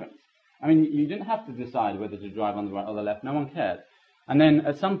any difference. I mean, you didn't have to decide whether to drive on the right or the left, no one cared. And then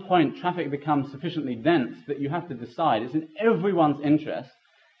at some point, traffic becomes sufficiently dense that you have to decide. It's in everyone's interest,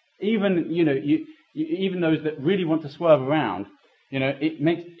 even, even those that really want to swerve around, it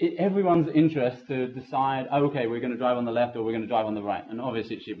makes everyone's interest to decide, oh, okay, we're going to drive on the left or we're going to drive on the right. And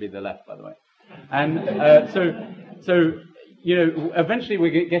obviously it should be the left, by the way. And so eventually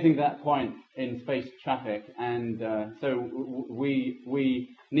we're getting to that point in space traffic, and so we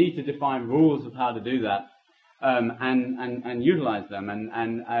need to define rules of how to do that, and utilize them.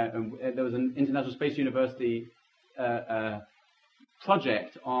 And there was an International Space University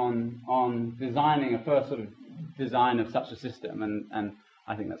project on designing a first sort of design of such a system, and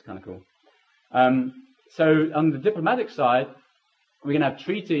I think that's kind of cool. So on the diplomatic side, we're going to have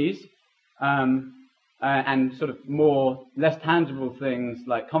treaties, and sort of less tangible things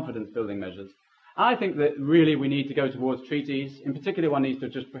like confidence-building measures. I think that really we need to go towards treaties. In particular, one needs to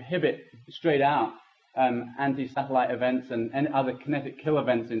just prohibit straight out anti-satellite events and other kinetic kill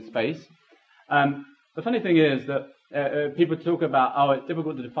events in space. The funny thing is that people talk about, oh, it's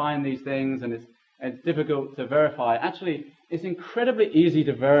difficult to define these things and it's difficult to verify. Actually, it's incredibly easy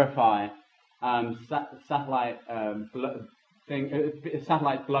to verify satellites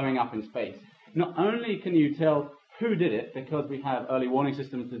blowing up in space. Not only can you tell who did it, because we have early warning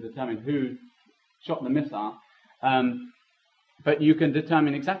systems to determine who shot the missile, but you can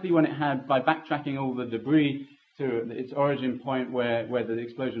determine exactly when it had by backtracking all the debris to its origin point where the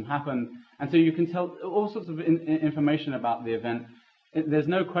explosion happened. And so you can tell all sorts of information about the event. There's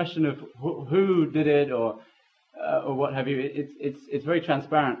no question of who did it or what have you. It's very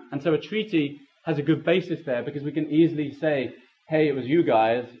transparent. And so a treaty has a good basis there, because we can easily say, hey, it was you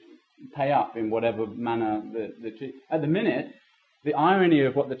guys, pay up in whatever manner. At the minute, the irony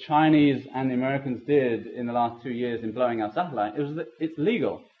of what the Chinese and the Americans did in the last 2 years in blowing our satellite is that it's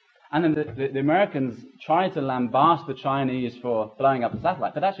legal. And then the Americans try to lambast the Chinese for blowing up a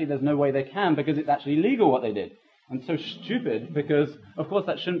satellite, but actually there's no way they can, because it's actually legal what they did. And so stupid, because of course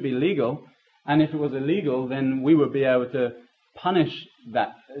that shouldn't be legal, and if it was illegal, then we would be able to punish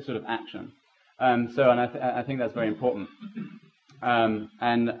that sort of action. I think that's very important.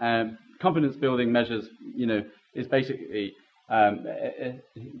 Confidence-building measures, is basically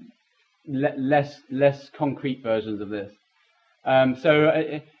less concrete versions of this.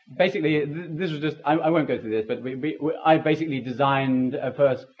 Basically, this was just, I won't go through this, but I basically designed a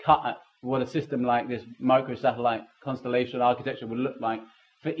first cut at what a system like this microsatellite constellation architecture would look like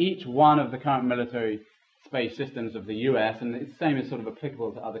for each one of the current military space systems of the US, and it's the same as sort of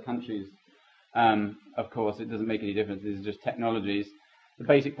applicable to other countries. Of course, it doesn't make any difference. These are just technologies. The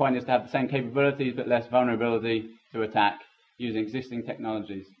basic point is to have the same capabilities but less vulnerability to attack using existing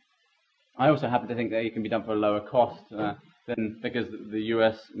technologies. I also happen to think that it can be done for a lower cost because the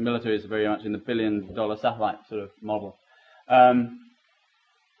US military is very much in the billion-dollar satellite sort of model.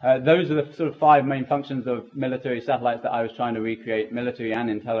 Those are the sort of 5 main functions of military satellites that I was trying to recreate, military and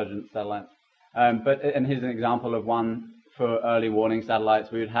intelligence satellites. And here's an example of one for early warning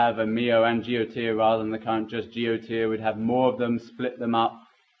satellites. We would have a MEO and GEOTIER rather than the current just GEOTIER. We'd have more of them, split them up.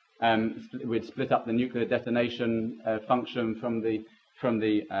 We'd split up the nuclear detonation function from the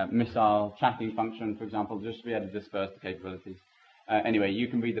missile tracking function, for example, just to be able to disperse the capabilities. Anyway, you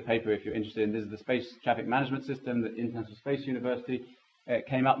can read the paper if you're interested. This is the space traffic management system that International Space University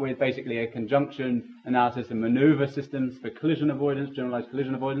came up with, basically a conjunction analysis and maneuver systems for collision avoidance, generalized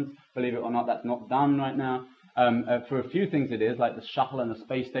collision avoidance. Believe it or not, that's not done right now. For a few things it is, like the shuttle and the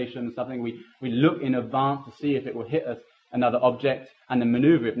space station and something, we look in advance to see if it will hit another object and then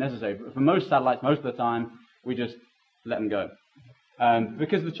maneuver if necessary. But for most satellites, most of the time, we just let them go.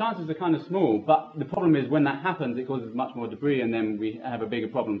 Because the chances are kind of small, but the problem is when that happens, it causes much more debris, and then we have a bigger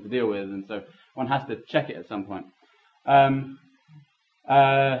problem to deal with, and so one has to check it at some point.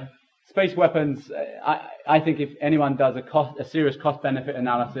 Space weapons, I think if anyone does a serious cost-benefit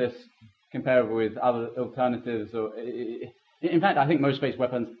analysis, compare with other alternatives. Or in fact, I think most space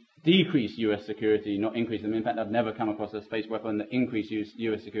weapons decrease U.S. security, not increase them. In fact, I've never come across a space weapon that increases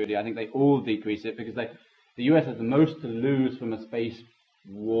U.S. security. I think they all decrease it because the U.S. has the most to lose from a space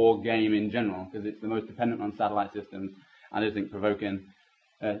war game in general because it's the most dependent on satellite systems. I just think provoking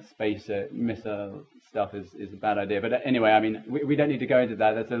space missile stuff is a bad idea. But anyway, I mean, we don't need to go into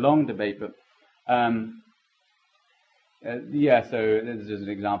that. That's a long debate, but yeah, so this is just an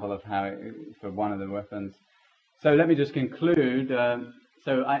example of how for one of the weapons. So let me just conclude.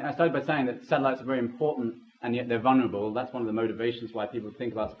 So I started by saying that satellites are very important, and yet they're vulnerable. That's one of the motivations why people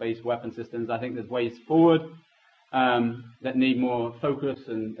think about space weapon systems. I think there's ways forward that need more focus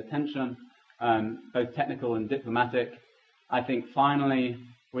and attention, both technical and diplomatic. I think finally,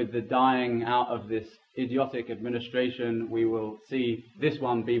 with the dying out of this idiotic administration, we will see this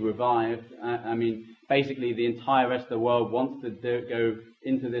one be revived. I mean, basically, the entire rest of the world wants to go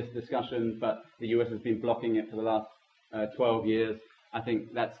into this discussion, but the US has been blocking it for the last 12 years. I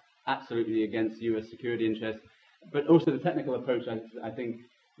think that's absolutely against US security interests. But also the technical approach, I think,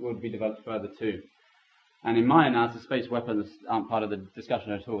 will be developed further too. And in my analysis, space weapons aren't part of the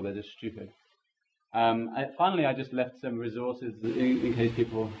discussion at all. They're just stupid. Finally, I just left some resources in case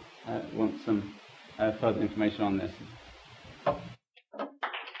people want some further information on this. All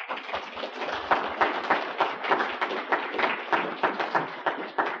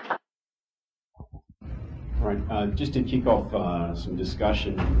right, just to kick off some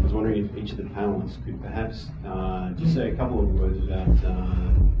discussion, I was wondering if each of the panelists could perhaps just say a couple of words about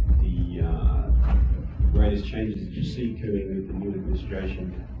the greatest changes that you see coming with the new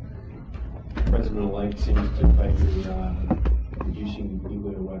administration. President-elect seems to favor reducing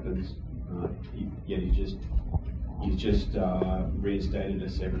nuclear weapons, yet he's just reinstated a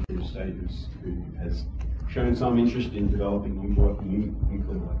Secretary of State who has shown some interest in developing new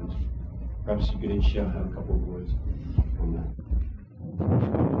nuclear weapons. Perhaps you could each have a couple of words on that.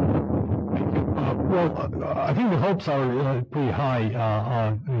 Well, I think the hopes are pretty high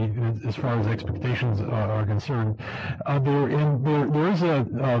as far as expectations are concerned. There is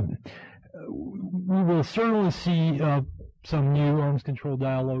we will certainly see some new arms control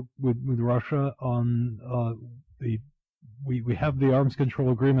dialogue with Russia on we have the arms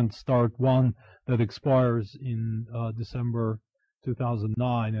control agreement START 1 that expires in December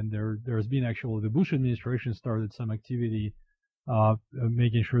 2009, and there has been actually the Bush administration started some activity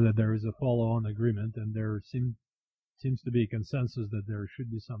making sure that there is a follow-on agreement, and there seems to be a consensus that there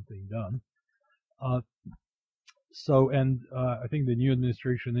should be something done. I think the new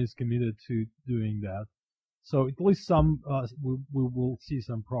administration is committed to doing that. So at least we will see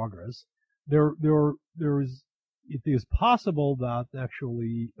some progress. It is possible that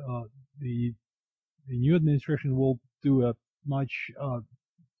actually the new administration will do a much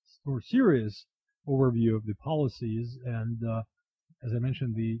more serious overview of the policies, and as I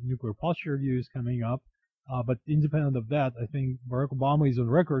mentioned, the nuclear posture review is coming up. But independent of that, I think Barack Obama is on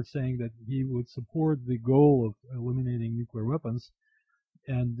record saying that he would support the goal of eliminating nuclear weapons.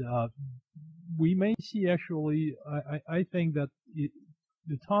 And we may see actually, I think that the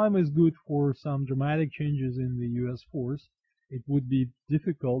time is good for some dramatic changes in the U.S. force. It would be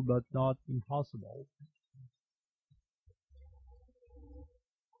difficult, but not impossible.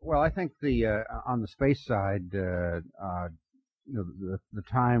 Well, I think on the space side, the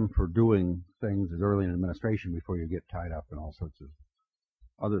time for doing things is early in administration before you get tied up in all sorts of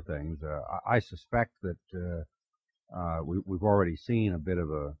other things. I suspect that we've already seen a bit of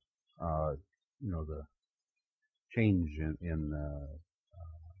the change in the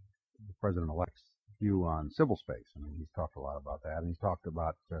president-elect's view on civil space. I mean, he's talked a lot about that, and he's talked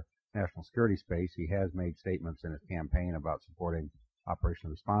about national security space. He has made statements in his campaign about supporting Operation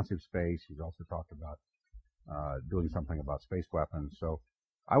Responsive Space. He's also talked about doing something about space weapons. So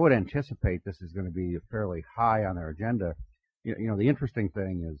I would anticipate this is going to be fairly high on their agenda. The interesting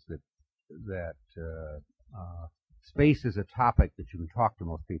thing is that space is a topic that you can talk to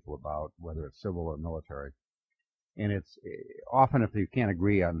most people about, whether it's civil or military. And it's often, if you can't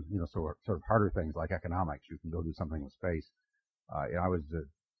agree on sort of harder things like economics, you can go do something with space. I was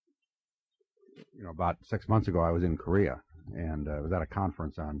about 6 months ago, I was in Korea, and I was at a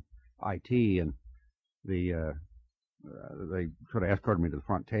conference on IT, and they sort of escorted me to the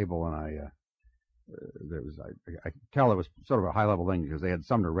front table, and I could tell it was sort of a high level thing because they had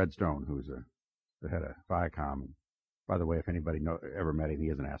Sumner Redstone, who's the head of Viacom. And by the way, if anybody ever met him, he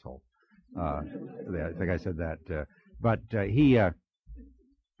is an asshole. I think I said that, but he there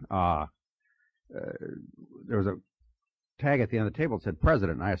was a tag at the end of the table that said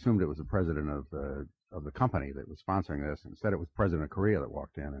president, and I assumed it was the president of the company that was sponsoring this. Instead, it was president of Korea that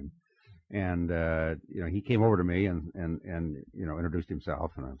walked in, And he came over to me and introduced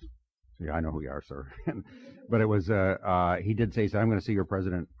himself, and I was, yeah, I know who you are, sir. But it was he did say, I'm going to see your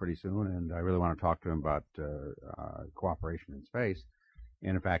president pretty soon, and I really want to talk to him about cooperation in space.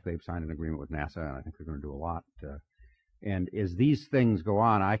 And in fact, they've signed an agreement with NASA, and I think they're going to do a lot. And as these things go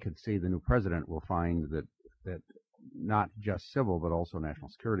on, I could see the new president will find that not just civil, but also national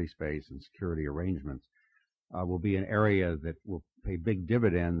security space and security arrangements will be an area that will pay big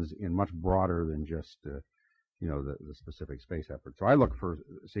dividends in much broader than just the specific space effort. So I look for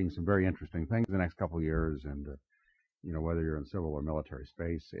seeing some very interesting things in the next couple of years, and whether you're in civil or military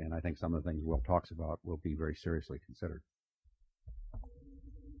space. And I think some of the things Will talks about will be very seriously considered.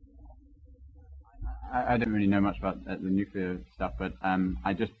 I don't really know much about the nuclear stuff, but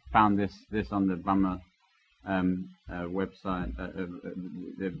I just found this on the Bummer website.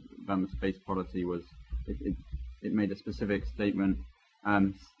 The Bummer Space Policy was it made a specific statement.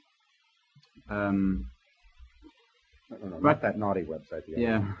 Not that naughty website.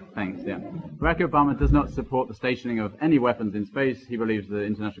 Yeah, thanks. Yeah, Barack Obama does not support the stationing of any weapons in space. He believes the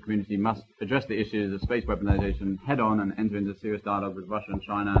international community must address the issues of space weaponization head on and enter into serious dialogue with Russia and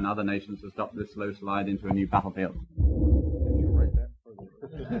China and other nations to stop this slow slide into a new battlefield. Can you write that?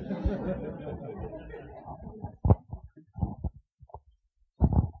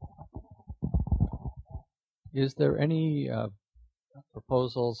 Is there any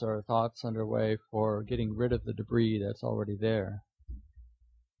proposals or thoughts underway for getting rid of the debris that's already there?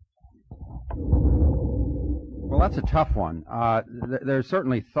 Well, that's a tough one. There's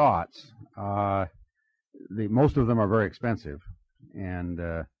certainly thoughts. Most of them are very expensive, and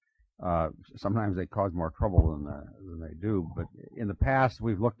sometimes they cause more trouble than they do. But in the past,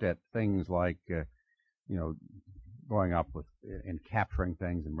 we've looked at things like, going up with and capturing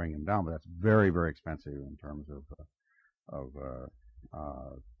things and bringing them down. But that's very, very expensive in terms of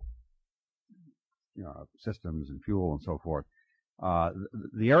systems and fuel and so forth.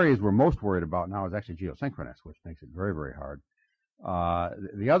 The areas we're most worried about now is actually geosynchronous, which makes it very, very hard.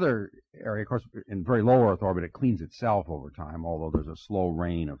 The other area, of course, in very low Earth orbit, it cleans itself over time, although there's a slow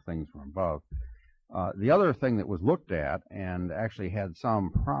rain of things from above. The other thing that was looked at and actually had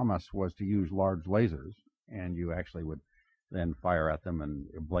some promise was to use large lasers, and you actually would then fire at them and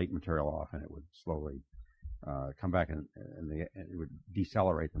ablate material off, and it would slowly come back and it would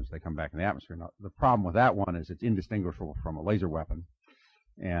decelerate them so they come back in the atmosphere. Now, the problem with that one is it's indistinguishable from a laser weapon,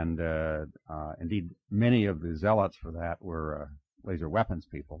 and indeed many of the zealots for that were laser weapons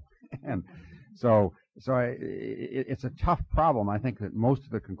people, and so it's a tough problem. I think that most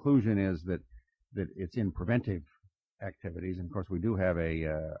of the conclusion is that it's in preventive activities, and of course we do have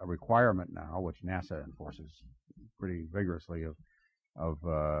a requirement now, which NASA enforces pretty vigorously, of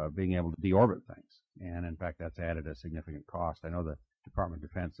being able to deorbit things. And in fact, that's added a significant cost. I know the Department of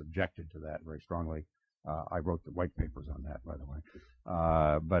Defense objected to that very strongly. I wrote the white papers on that, by the way.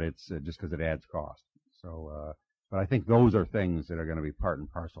 But it's just because it adds cost. So, but I think those are things that are going to be part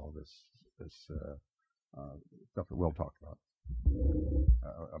and parcel of this stuff that Will talked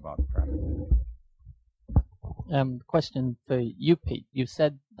about traffic. Question for you, Pete. You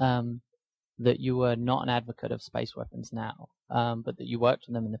said that you were not an advocate of space weapons now, but that you worked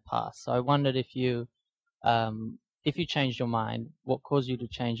on them in the past. So I wondered if you changed your mind, what caused you to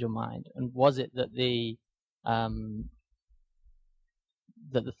change your mind, and was it that the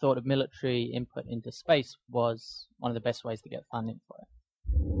thought of military input into space was one of the best ways to get funding for it?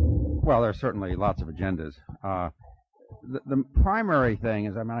 Well, there's certainly lots of agendas. The primary thing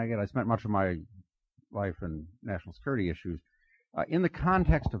is, I spent much of my life in national security issues. In the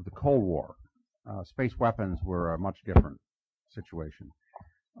context of the Cold War, space weapons were a much different situation.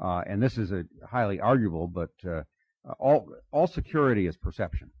 And this is a highly arguable, but all security is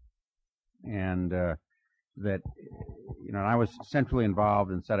perception. And that, I was centrally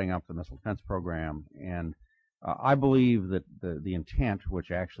involved in setting up the missile defense program, and I believe that the intent,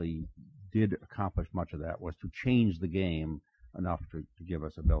 which actually did accomplish much of that, was to change the game enough to give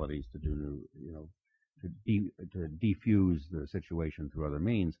us abilities to do to defuse the situation through other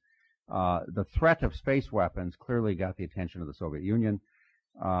means. The threat of space weapons clearly got the attention of the Soviet Union,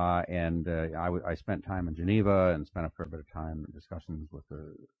 and I spent time in Geneva and spent a fair bit of time in discussions with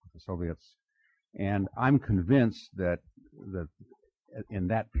the Soviets. And I'm convinced that in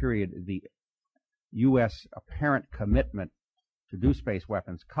that period, the U.S. apparent commitment to do space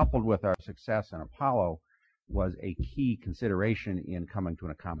weapons, coupled with our success in Apollo, was a key consideration in coming to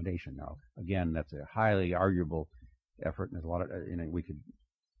an accommodation. Now, again, that's a highly arguable effort, and there's a lot of, we could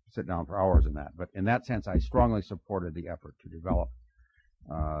sit down for hours in that. But in that sense, I strongly supported the effort to develop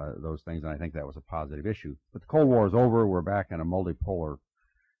those things, and I think that was a positive issue. But the Cold War is over. We're back in a multipolar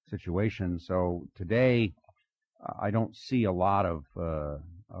situation. So today, I don't see a lot of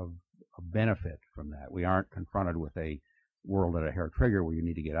benefit from that. We aren't confronted with a world at a hair trigger where you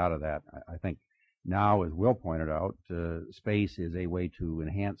need to get out of that. I think now, as Will pointed out, space is a way to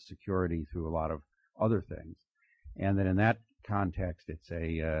enhance security through a lot of other things, and that in that context, it's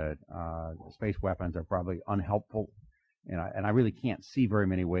space weapons are probably unhelpful, and I really can't see very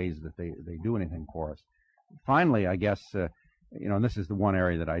many ways that they do anything for us. Finally, I guess and this is the one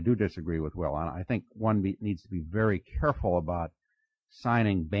area that I do disagree with Will on. I think one needs to be very careful about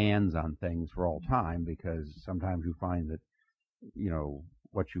signing bans on things for all time, because sometimes you find that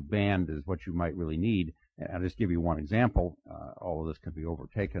what you banned is what you might really need. And I'll just give you one example. All of this could be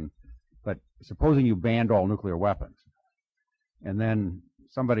overtaken, but supposing you banned all nuclear weapons, and then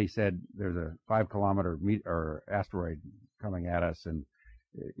somebody said there's a 5-kilometer or asteroid coming at us, and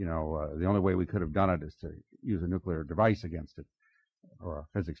the only way we could have done it is to use a nuclear device against it, or a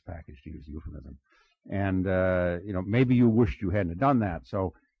physics package, to use a euphemism. And maybe you wished you hadn't done that.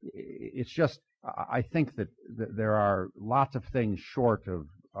 So it's just, I think that there are lots of things short of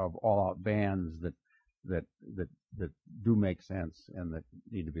all-out bans that do make sense and that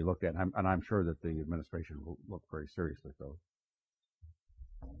need to be looked at. And I'm sure that the administration will look very seriously at those.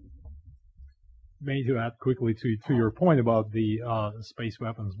 Maybe to add quickly to your point about the space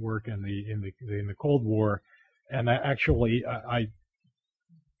weapons work in the Cold War, and I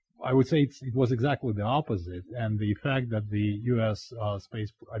would say it was exactly the opposite. And the fact that the U.S.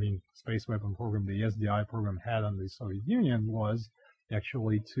 space weapon program, the SDI program, had on the Soviet Union was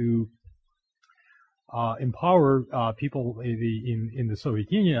actually to empower people in the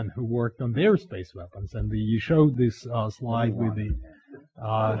Soviet Union who worked on their space weapons. And you showed this slide with the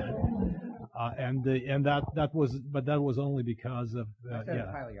and that was only because of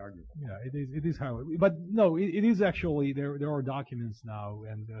highly arguable. Yeah, it is highly, but no, it is actually there are documents now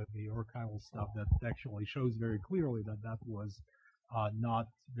and the archival stuff that actually shows very clearly that was not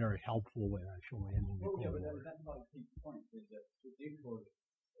very helpful in actually ending the Cold War. That's not a key point. Is that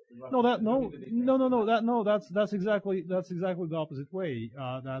that's exactly the opposite way.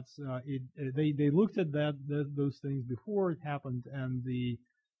 They looked at those things before it happened, and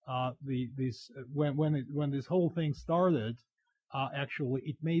when this whole thing started, actually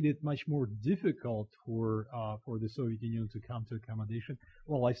it made it much more difficult for the Soviet Union to come to accommodation.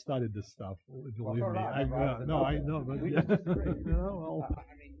 Well, I studied this stuff. Believe me. I know, but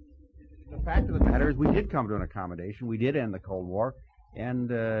the fact of the matter is, we did come to an accommodation. We did end the Cold War.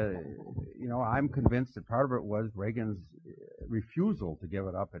 And, I'm convinced that part of it was Reagan's refusal to give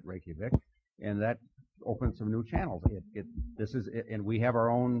it up at Reykjavik, and that opened some new channels. And we have our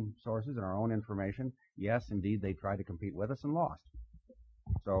own sources and our own information. Yes, indeed, they tried to compete with us and lost.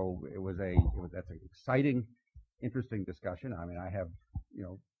 So that's an exciting, interesting discussion. I mean,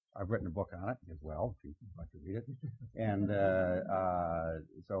 I've written a book on it as well, if you'd like to read it. And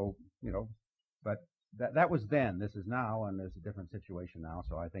but that was then. This is now, and there's a different situation now,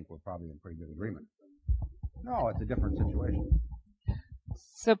 so I think we're probably in pretty good agreement. No, it's a different situation.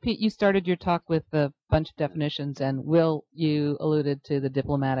 So, Pete, you started your talk with a bunch of definitions, and Will, you alluded to the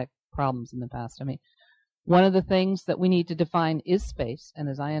diplomatic problems in the past. I mean, one of the things that we need to define is space, and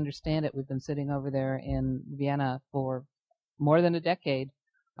as I understand it, we've been sitting over there in Vienna for more than a decade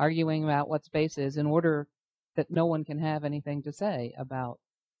arguing about what space is in order that no one can have anything to say about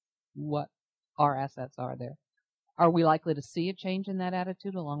what our assets are there. Are we likely to see a change in that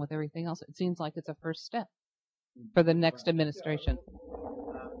attitude along with everything else? It seems like it's a first step for the next administration.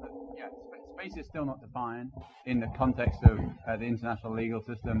 Space is still not defined in the context of the international legal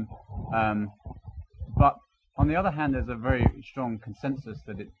system. But on the other hand, there's a very strong consensus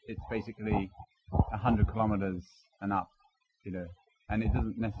that it's basically 100 kilometers and up, and it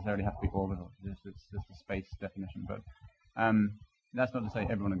doesn't necessarily have to be orbital. It's just a space definition. But that's not to say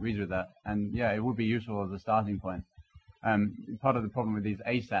everyone agrees with that. And yeah, it would be useful as a starting point. Part of the problem with these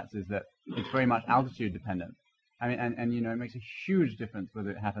ASATs is that it's very much altitude dependent. I mean, and it makes a huge difference whether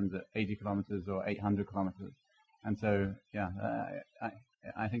it happens at 80 kilometers or 800 kilometers. And so, yeah,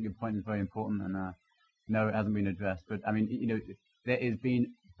 I think your point is very important, and no, it hasn't been addressed. But I mean, there has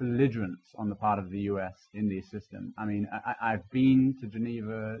been belligerence on the part of the U.S. in this system. I mean, I've been to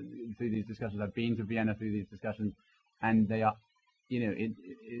Geneva through these discussions. I've been to Vienna through these discussions, and they are,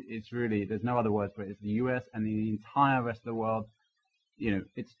 it's really, there's no other words for it. It's the U.S. and the entire rest of the world.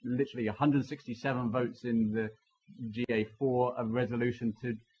 It's literally 167 votes in the GA4 of resolution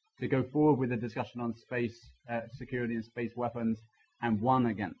to go forward with a discussion on space security and space weapons, and one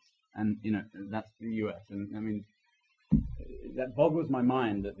against. And, that's the U.S. And, I mean, that boggles my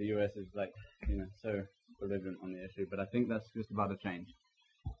mind that the U.S. is so belligerent on the issue, but I think that's just about to change.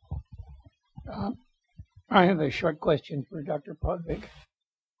 I have a short question for Dr. Podvig.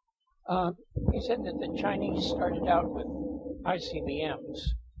 You said that the Chinese started out with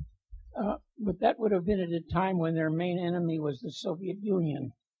ICBMs, but that would have been at a time when their main enemy was the Soviet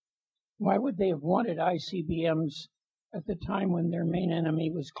Union. Why would they have wanted ICBMs at the time when their main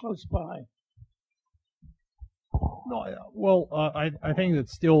enemy was close by? No, well, I think that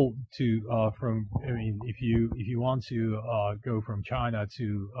still if you want to go from China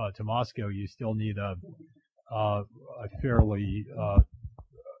to Moscow, you still need a fairly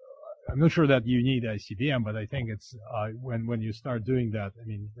I'm not sure that you need ICBM, but I think it's when you start doing that, I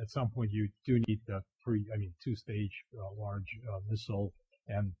mean, at some point you do need the two-stage large missile,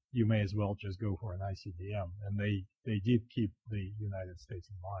 and you may as well just go for an ICBM. And they did keep the United States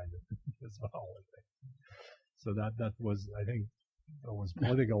in mind as well, I think. So that was, I think, that was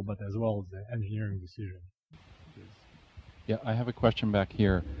political, but as well as the engineering decision. Yeah, I have a question back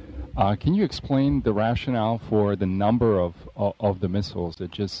here. Can you explain the rationale for the number of the missiles?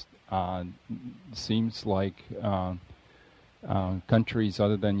 It just seems like countries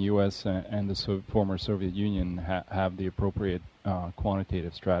other than U.S. and the former Soviet Union have the appropriate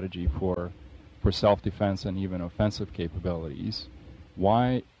quantitative strategy for self-defense and even offensive capabilities.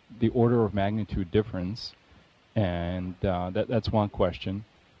 Why the order of magnitude difference? And that's one question.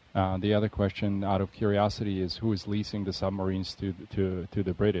 The other question, out of curiosity, is who is leasing the submarines to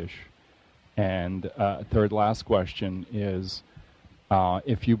the British? And third last question is,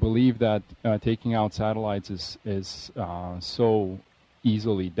 if you believe that taking out satellites is so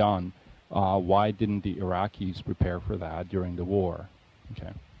easily done, why didn't the Iraqis prepare for that during the war?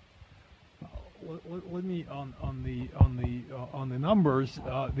 Okay. Let me on the numbers.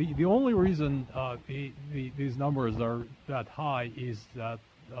 The only reason these numbers are that high is that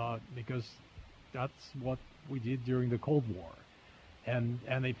because that's what we did during the Cold War, and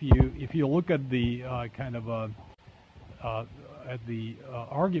if you look at the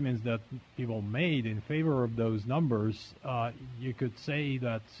arguments that people made in favor of those numbers, you could say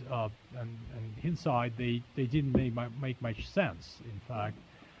that and hindsight they didn't make much sense, in fact.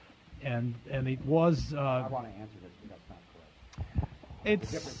 And it was. I want to answer this, but that's not correct.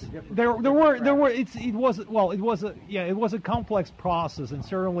 It was a complex process, and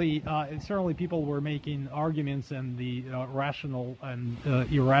certainly people were making arguments, and the rational and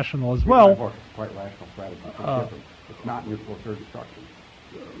irrational as well. Quite rational strategy. It's not mutual assured destruction.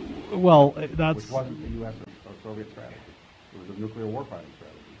 Well, that's which wasn't the U.S. or Soviet strategy. It was a nuclear warfighting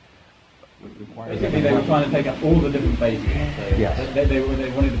strategy. Basically, they were trying to take up all the different bases. So yes. They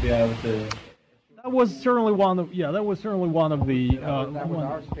wanted to be able to. That was certainly one of the. That was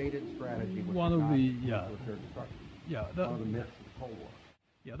our stated strategy. One of the one of the myths of the Cold War.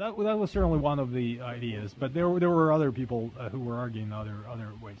 Yeah, that was certainly one of the ideas, but there were other people who were arguing other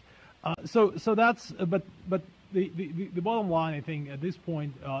ways. So that's but the bottom line, I think, at this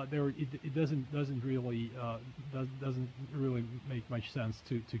point, it doesn't really make much sense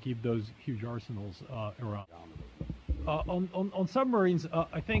to keep those huge arsenals around. On submarines,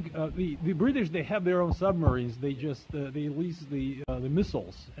 I think the British, they have their own submarines. They just they lease the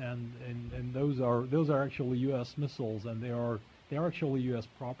missiles, and those are actually U.S. missiles, and they are actually U.S.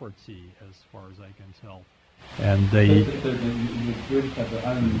 property as far as I can tell. And they the British have their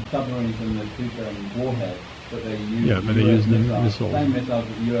own submarines and the two warheads, but they use they use the missiles. Same missiles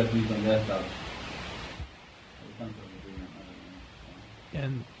that the US use on their stuff.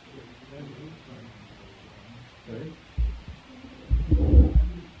 And sorry?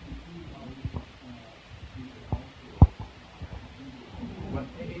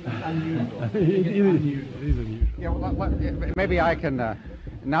 It is unusual. Yeah, well, maybe I can.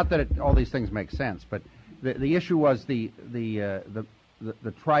 Not that all these things make sense, but the issue was the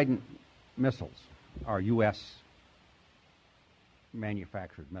Trident missiles are U.S.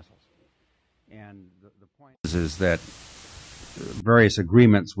 manufactured missiles, and the point is that various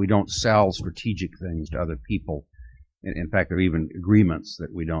agreements, we don't sell strategic things to other people. In fact, there are even agreements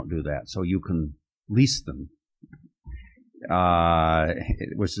that we don't do that. So you can lease them,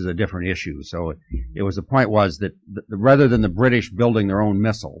 which is a different issue. So the point was that rather than the British building their own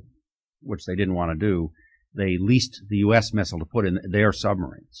missile, which they didn't want to do, they leased the U.S. missile to put in their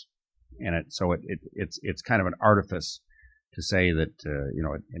submarines. And it's kind of an artifice to say that,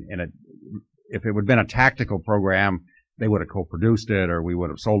 if it would have been a tactical program, they would have co-produced it, or we would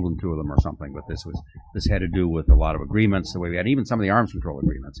have sold them to them or something. But this had to do with a lot of agreements that we had, even some of the arms control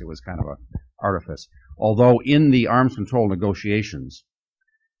agreements. It was kind of an artifice. Although in the arms control negotiations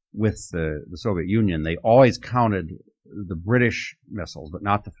with the Soviet Union, they always counted the British missiles, but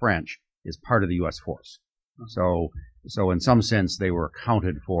not the French, as part of the U.S. force. So So in some sense, they were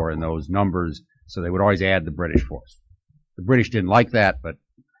accounted for in those numbers, so they would always add the British force. The British didn't like that, but,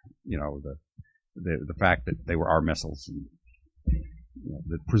 you know, the fact that they were our missiles, and, you know,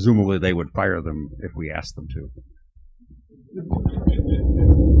 that presumably they would fire them if we asked them to.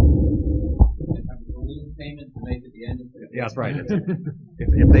 Yeah, that's right.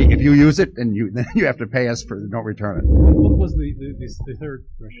 If you use it, then you have to pay us for don't return it. What was the third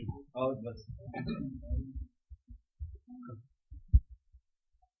question? Oh,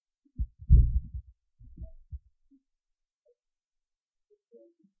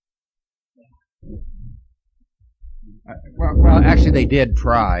 Well, actually, they did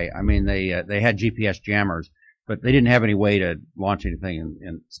try. I mean, they had GPS jammers, but they didn't have any way to launch anything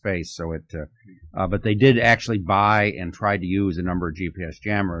in space. So but they did actually buy and try to use a number of GPS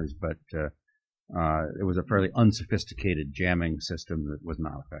jammers, but it was a fairly unsophisticated jamming system that was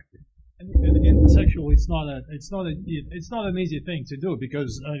not effective. And sexually, it's not an easy thing to do,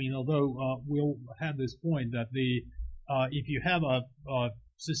 because I mean, although we all had this point that if you have a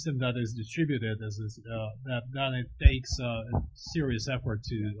system that is distributed then it takes a serious effort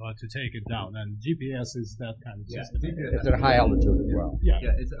to take it down, and GPS is that kind of system. It's at a high altitude as well. Yeah,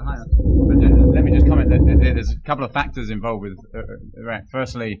 it's at high altitude. But let me just comment that there's a couple of factors involved with Iraq.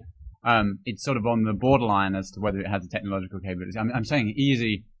 Firstly, it's sort of on the borderline as to whether it has the technological capabilities. I'm saying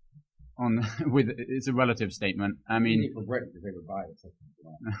easy. It's a relative statement. I mean, for Britain, because they would buy it.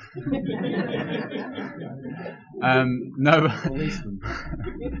 No.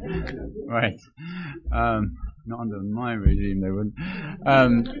 Right. Not under my regime, they wouldn't.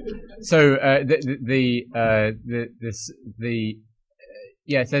 So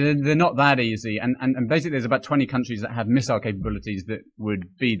they're not that easy, and basically there's about 20 countries that have missile capabilities that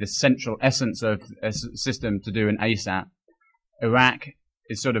would be the central essence of a system to do an ASAT. Iraq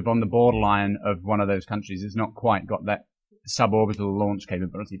is sort of on the borderline of one of those countries. It's not quite got that suborbital launch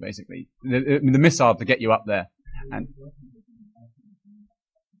capability, basically. The missile to get you up there. And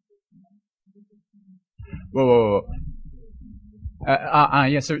whoa.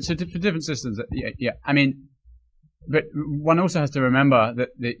 Yeah, so for different systems, yeah. I mean, but one also has to remember that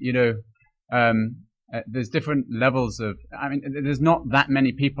you know, there's different levels of, I mean, there's not that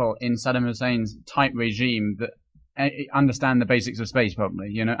many people in Saddam Hussein's tight regime that understand the basics of space properly,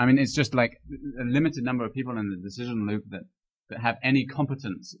 you know. I mean, it's just like a limited number of people in the decision loop that have any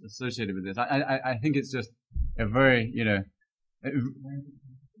competence associated with this. I think it's just a very, you know,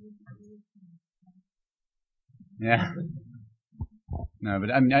 yeah. No, but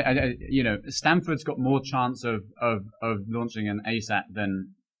I mean, you know, Stanford's got more chance of launching an ASAT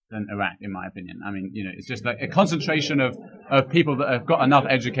than Iraq, in my opinion. I mean, you know, it's just like a concentration of people that have got enough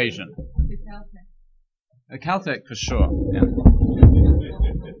education. Caltech for sure. Yeah.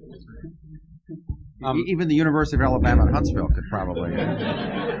 Even the University of Alabama at Huntsville could probably.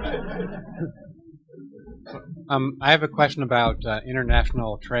 I have a question about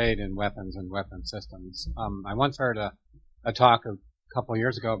international trade in weapons and weapon systems. I once heard a talk a couple of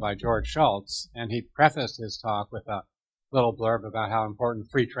years ago by George Shultz, and he prefaced his talk with a little blurb about how important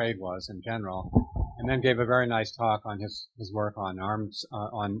free trade was in general, and then gave a very nice talk on his work on arms,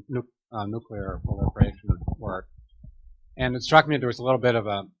 on nuclear proliferation work. And it struck me there was a little bit of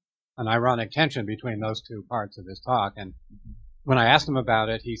an ironic tension between those two parts of his talk. And when I asked him about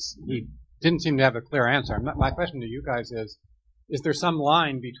it, he didn't seem to have a clear answer. My question to you guys is there some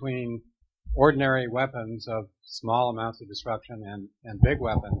line between ordinary weapons of small amounts of destruction and big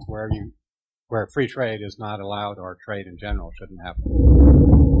weapons where free trade is not allowed, or trade in general shouldn't happen?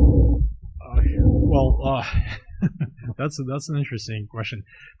 That's an interesting question,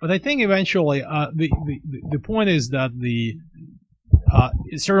 but I think eventually the point is that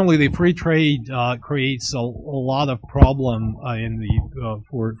certainly the free trade creates a lot of problem in the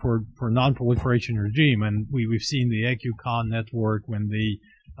for non-proliferation regime, and we've seen the EcuCon network when they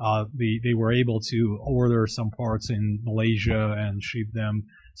were able to order some parts in Malaysia and ship them.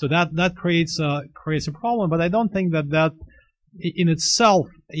 So that creates a problem, but I don't think that in itself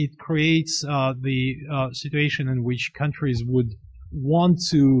it creates the situation in which countries would want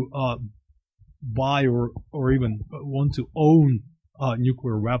to buy or even want to own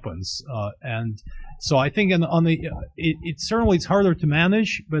nuclear weapons, and so I think it's certainly harder to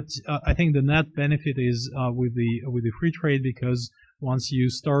manage, but I think the net benefit is with the free trade, because once you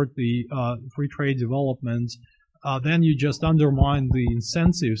start the free trade development, then you just undermine the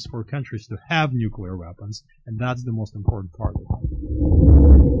incentives for countries to have nuclear weapons, and that's the most important part of it.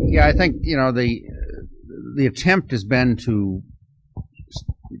 Yeah, I think, you know, the attempt has been to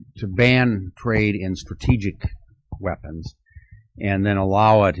ban trade in strategic weapons, and then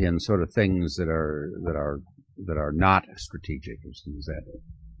allow it in sort of things that are that are not strategic.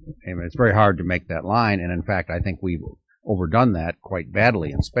 I mean, it's very hard to make that line, and in fact, I think we've overdone that quite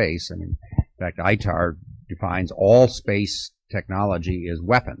badly in space. I mean, in fact, ITAR defines all space technology as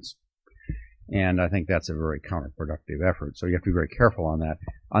weapons, and I think that's a very counterproductive effort. So you have to be very careful on that.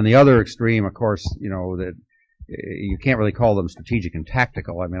 On the other extreme, of course, that you can't really call them strategic and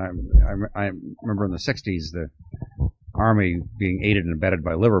tactical. I mean, I remember in the 60s the Army, being aided and abetted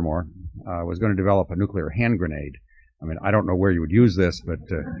by Livermore, was going to develop a nuclear hand grenade. I mean, I don't know where you would use this, but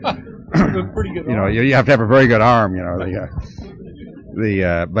pretty good arm. You have to have a very good arm.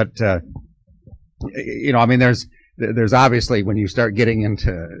 I mean, there's obviously, when you start getting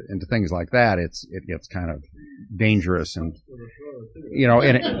into things like that, it gets kind of dangerous, and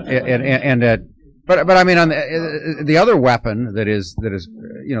but I mean, on the other weapon that is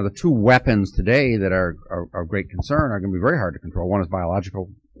the two weapons today that are of great concern are going to be very hard to control. One is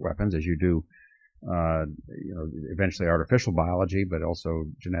biological weapons, as you do, eventually artificial biology, but also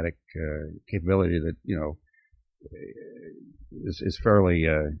genetic capability that is fairly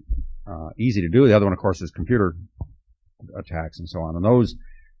easy to do. The other one, of course, is computer attacks and so on, and those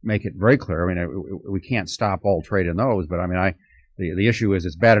make it very clear. I mean, we can't stop all trade in those, but I mean, the issue is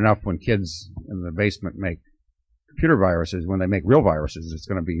it's bad enough when kids in the basement make computer viruses. When they make real viruses, it's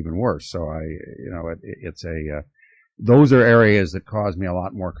going to be even worse. So those are areas that cause me a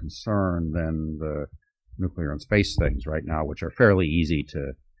lot more concern than the nuclear and space things right now, which are fairly easy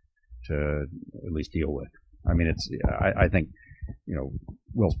to at least deal with. I mean, I think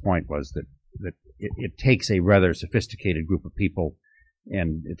Will's point was that it takes a rather sophisticated group of people,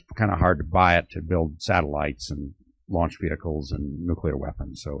 and it's kind of hard to buy it to build satellites and launch vehicles and nuclear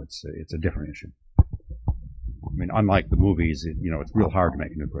weapons. So it's a different issue. I mean, unlike the movies, it's real hard to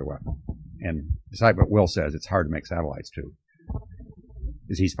make a nuclear weapon. And besides what Will says, it's hard to make satellites too,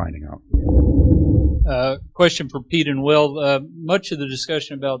 as he's finding out. Question for Pete and Will. Much of the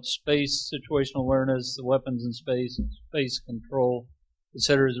discussion about space, situational awareness, the weapons in space, space control,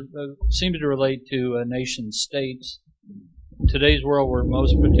 etc., seem to relate to nation states. In today's world, we're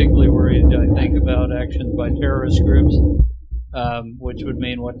most particularly worried, I think, about actions by terrorist groups, which would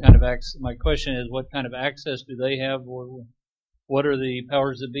mean what kind of access. My question is, what kind of access do they have, or what are the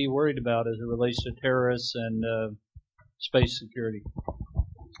powers that be worried about as it relates to terrorists and space security?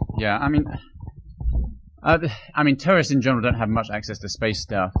 Yeah, I mean, terrorists in general don't have much access to space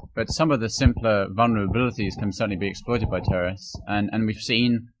stuff, but some of the simpler vulnerabilities can certainly be exploited by terrorists, and we've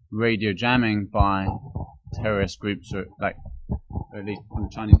seen radio jamming by terrorist groups, or like, at least from the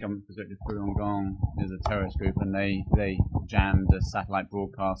Chinese government perspective, Falun Gong is a terrorist group, and they jammed a satellite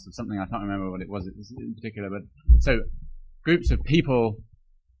broadcast of something. I can't remember what it was in particular, but so groups of people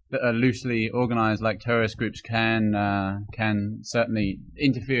that are loosely organized like terrorist groups can certainly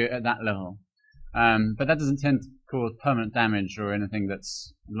interfere at that level. But that doesn't tend to cause permanent damage or anything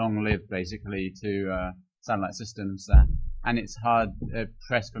that's long-lived, basically, to satellite systems. And it's hard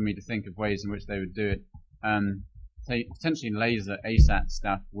pressed for me to think of ways in which they would do it. Say, potentially laser ASAT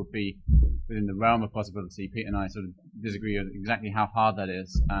stuff would be within the realm of possibility. Pete and I sort of disagree on exactly how hard that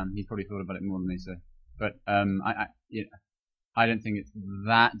is. He's probably thought about it more than me, so. But I don't think it's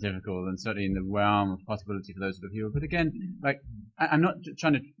that difficult, and certainly in the realm of possibility for those sort of people. But again, like, I'm not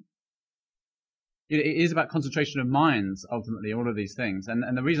trying to. It is about concentration of minds, ultimately, all of these things.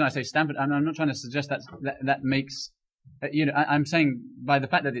 And the reason I say Stanford, I'm not trying to suggest that makes, I'm saying by the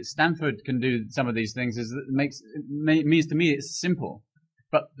fact that Stanford can do some of these things means to me it's simple.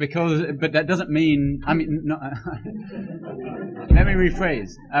 But that doesn't mean, let me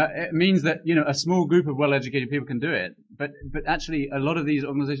rephrase. It means that, a small group of well-educated people can do it. But actually, a lot of these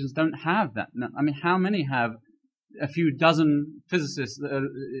organizations don't have that. I mean, how many have a few dozen physicists that are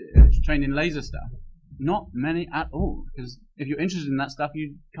trained in laser stuff? Not many at all. Because if you're interested in that stuff,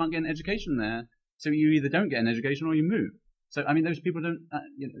 you can't get an education there. So you either don't get an education or you move. So, I mean, those people don't,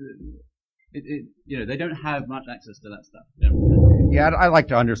 they don't have much access to that stuff. Yeah, I'd like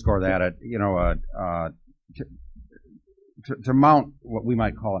to underscore that. To mount what we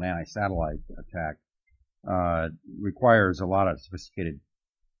might call an anti-satellite attack requires a lot of sophisticated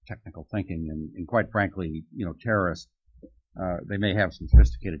technical thinking, and quite frankly, terrorists, they may have some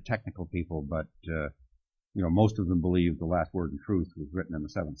sophisticated technical people, but most of them believe the last word in truth was written in the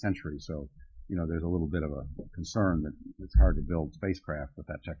 7th century. So, there's a little bit of a concern that it's hard to build spacecraft with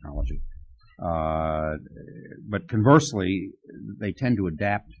that technology. But conversely, they tend to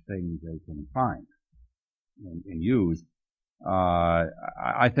adapt things they can find and use.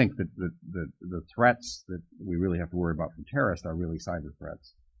 I think that the threats that we really have to worry about from terrorists are really cyber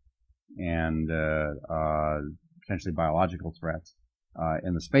threats and potentially biological threats.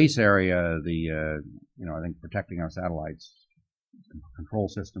 In the space area, I think protecting our satellites, control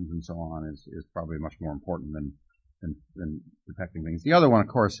systems, and so on is probably much more important than protecting things. The other one, of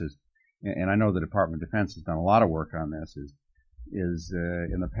course, is, and I know the Department of Defense has done a lot of work on this, is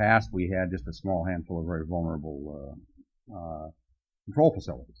in the past we had just a small handful of very vulnerable control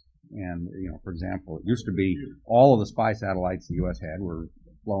facilities. And, for example, it used to be all of the spy satellites the U.S. had were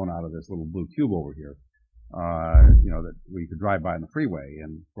flown out of this little blue cube over here, that we could drive by on the freeway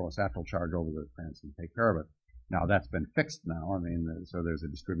and throw a satchel charge over the fence and take care of it. Now that's been fixed now. I mean, so there's a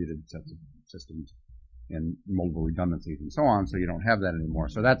distributed set of systems and multiple redundancies and so on, so you don't have that anymore.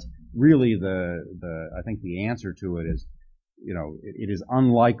 So that's really I think the answer to it is, it is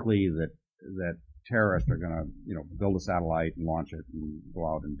unlikely that terrorists are going to, build a satellite and launch it and go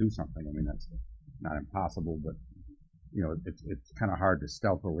out and do something. I mean, that's not impossible, but, it's kind of hard to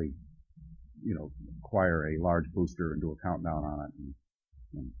stealthily, acquire a large booster and do a countdown on it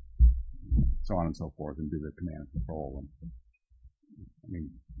and so on and so forth and do the command and control. And, I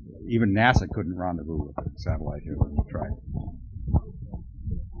mean, even NASA couldn't rendezvous with a satellite here when we tried.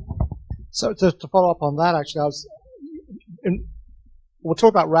 So to follow up on that, actually, we'll talk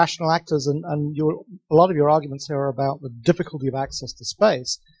about rational actors, and a lot of your arguments here are about the difficulty of access to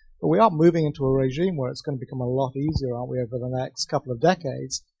space. But we are moving into a regime where it's going to become a lot easier, aren't we, over the next couple of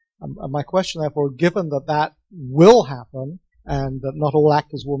decades? And my question, therefore, given that will happen and that not all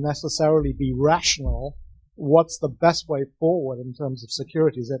actors will necessarily be rational, what's the best way forward in terms of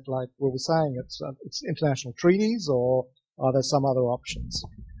security? Is it like we were saying, it's international treaties, or are there some other options?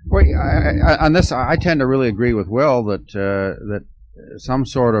 Well, on this, I tend to really agree with Will that some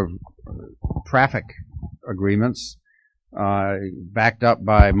sort of traffic agreements, backed up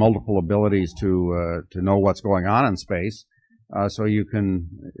by multiple abilities to know what's going on in space, so you can,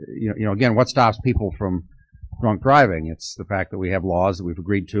 again, what stops people from drunk driving? It's the fact that we have laws that we've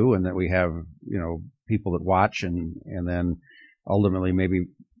agreed to, and that we have, people that watch, and then ultimately maybe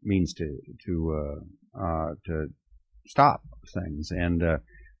means to stop things. And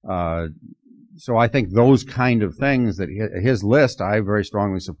so I think those kind of things that his list, I very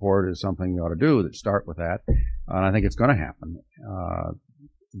strongly support, is something you ought to do, that start with that. And I think it's going to happen.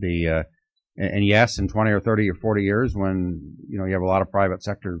 And yes, in 20 or 30 or 40 years, when, you have a lot of private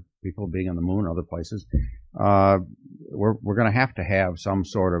sector people being on the moon or other places, we're going to have some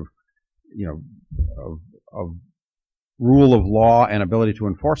sort of, of rule of law and ability to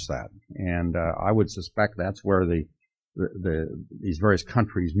enforce that. And I would suspect that's where these various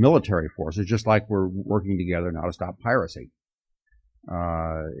countries' military forces, just like we're working together now to stop piracy,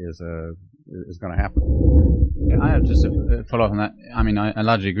 is going to happen. Yeah, I have just a follow up on that. I mean, I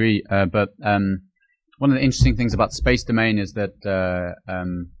largely agree, but one of the interesting things about space domain is that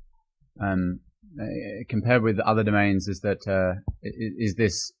compared with other domains is that is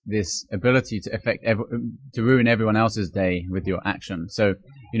this ability to affect to ruin everyone else's day with your action. So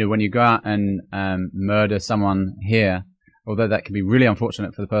when you go out and murder someone here, although that can be really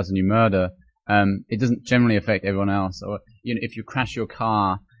unfortunate for the person you murder, it doesn't generally affect everyone else. Or if you crash your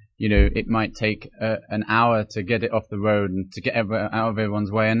car, it might take an hour to get it off the road and to get out of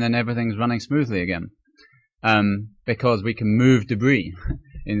everyone's way, and then everything's running smoothly again, because we can move debris.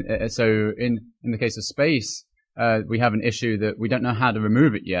 So in the case of space, we have an issue that we don't know how to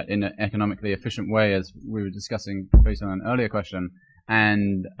remove it yet in an economically efficient way, as we were discussing based on an earlier question,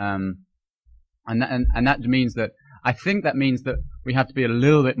 and that means that I think that means that we have to be a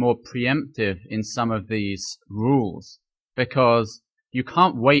little bit more preemptive in some of these rules, because you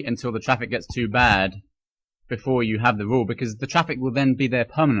can't wait until the traffic gets too bad before you have the rule, because the traffic will then be there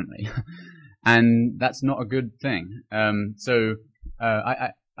permanently, and that's not a good thing. So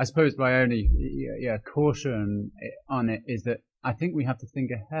I suppose my only caution on it is that I think we have to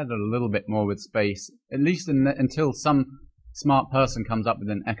think ahead a little bit more with space, at least until some smart person comes up with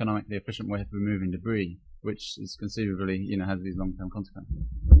an economically efficient way of removing debris, which is conceivably, has these long-term consequences.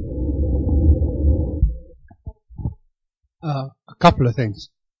 A couple of things.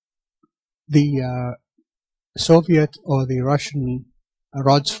 The Soviet or the Russian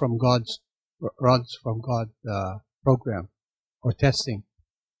rods from God program or testing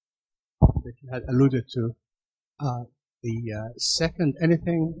that you had alluded to. The second,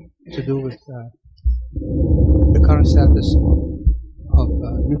 anything to do with the current status of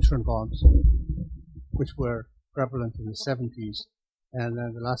neutron bombs, which were prevalent in the 70s. And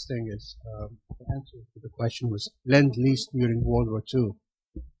then the last thing is, the answer to the question was Lend-Lease during World War II,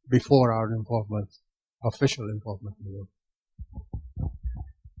 before our involvement, official involvement in the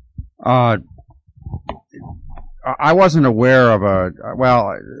war. I wasn't aware of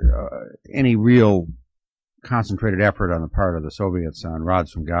any real concentrated effort on the part of the Soviets on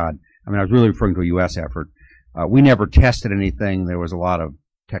rods from God. I mean, I was really referring to a U.S. effort. We never tested anything. There was a lot of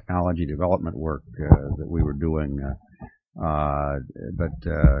technology development work that we were doing,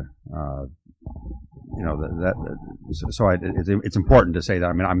 it's important to say that.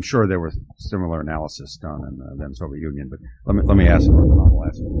 I mean, I'm sure there was similar analysis done in the Soviet Union, but let me ask.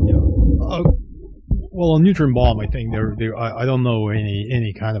 Well, a neutron bomb, I think I don't know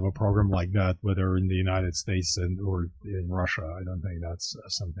any kind of a program like that, whether in the United States or in Russia. I don't think that's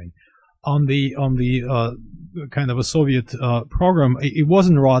something. On the kind of a Soviet program, it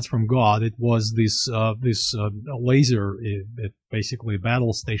wasn't rods from God. It was this laser, basically a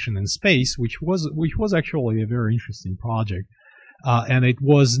battle station in space, which was actually a very interesting project. And it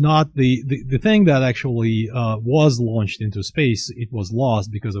was not the thing that actually was launched into space. It was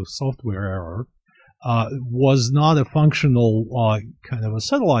lost because of software error. Was not a functional kind of a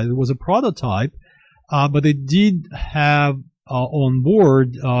satellite. It was a prototype, but it did have on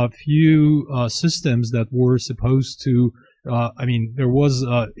board a few systems that were supposed to. There was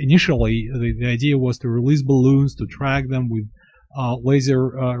initially the idea was to release balloons to track them with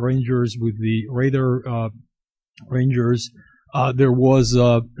laser rangers, with the radar rangers. There was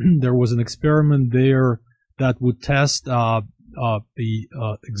an experiment there that would test the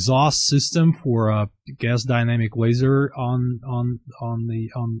exhaust system for a gas dynamic laser on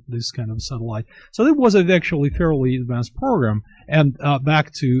this kind of satellite. So it was actually fairly advanced program. And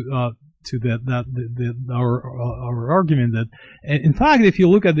back to our argument that, in fact, if you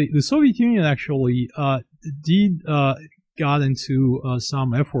look at the Soviet Union actually did got into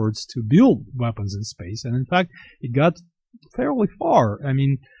some efforts to build weapons in space, and in fact it got fairly far. I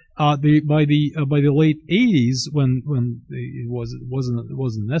mean, by the late 80s, when it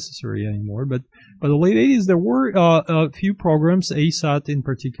wasn't necessary anymore, but by the late 80s there were a few programs, ASAT in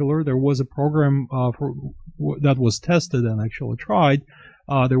particular. There was a program that was tested and actually tried.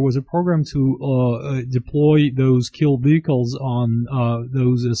 There was a program to deploy those kill vehicles on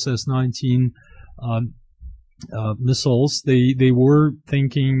those SS-19 missiles. They were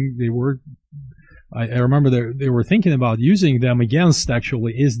thinking I remember they were thinking about using them against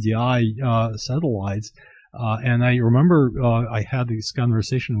actually SDI satellites, and I remember I had this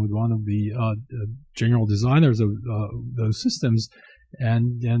conversation with one of the general designers of those systems,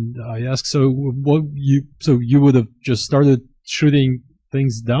 and I asked, so you would have just started shooting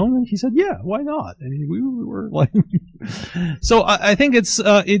things down? And he said, yeah, why not? I mean, we were like, so I think there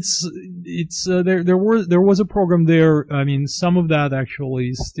was a program there. I mean, some of that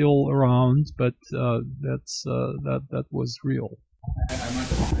actually is still around, but that was real. I might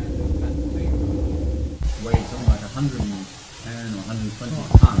have weighed something like 110 or 120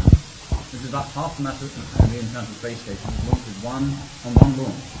 tons. This is about half the mass of the International Space Station. It launched with one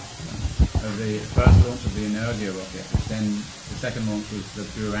launch. The first launch of the Energia rocket, which then the second launch was the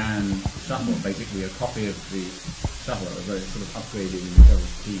Buran shuttle, basically a copy of the shuttle. It was very sort of upgraded in several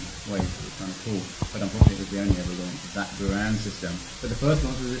key ways. It was kind of cool, but unfortunately it was the only ever launch of that Buran system. But the first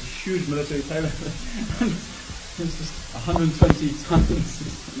launch was this huge military payload. It was just 120 tons.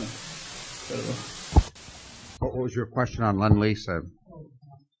 Incredible. What was your question on Lend-Lease?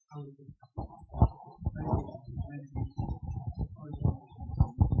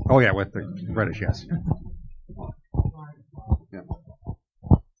 Oh yeah, with the British, yes. Yeah.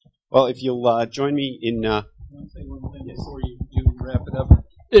 Well, if you'll join me in. I want to say one thing before you wrap it up.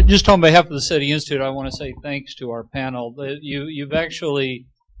 Just on behalf of the SETI Institute, I want to say thanks to our panel. You've actually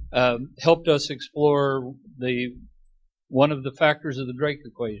helped us explore one of the factors of the Drake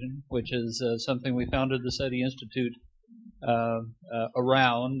equation, which is something we founded the SETI Institute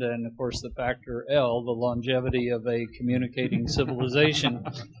around, and of course the factor L, the longevity of a communicating civilization,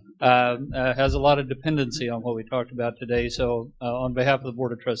 has a lot of dependency on what we talked about today. So on behalf of the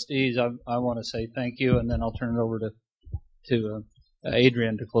Board of Trustees, I want to say thank you, and then I'll turn it over to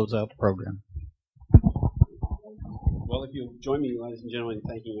Adrian to close out the program. Well, if you'll join me, ladies and gentlemen, in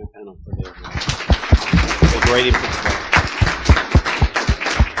thanking our panel for their great input today.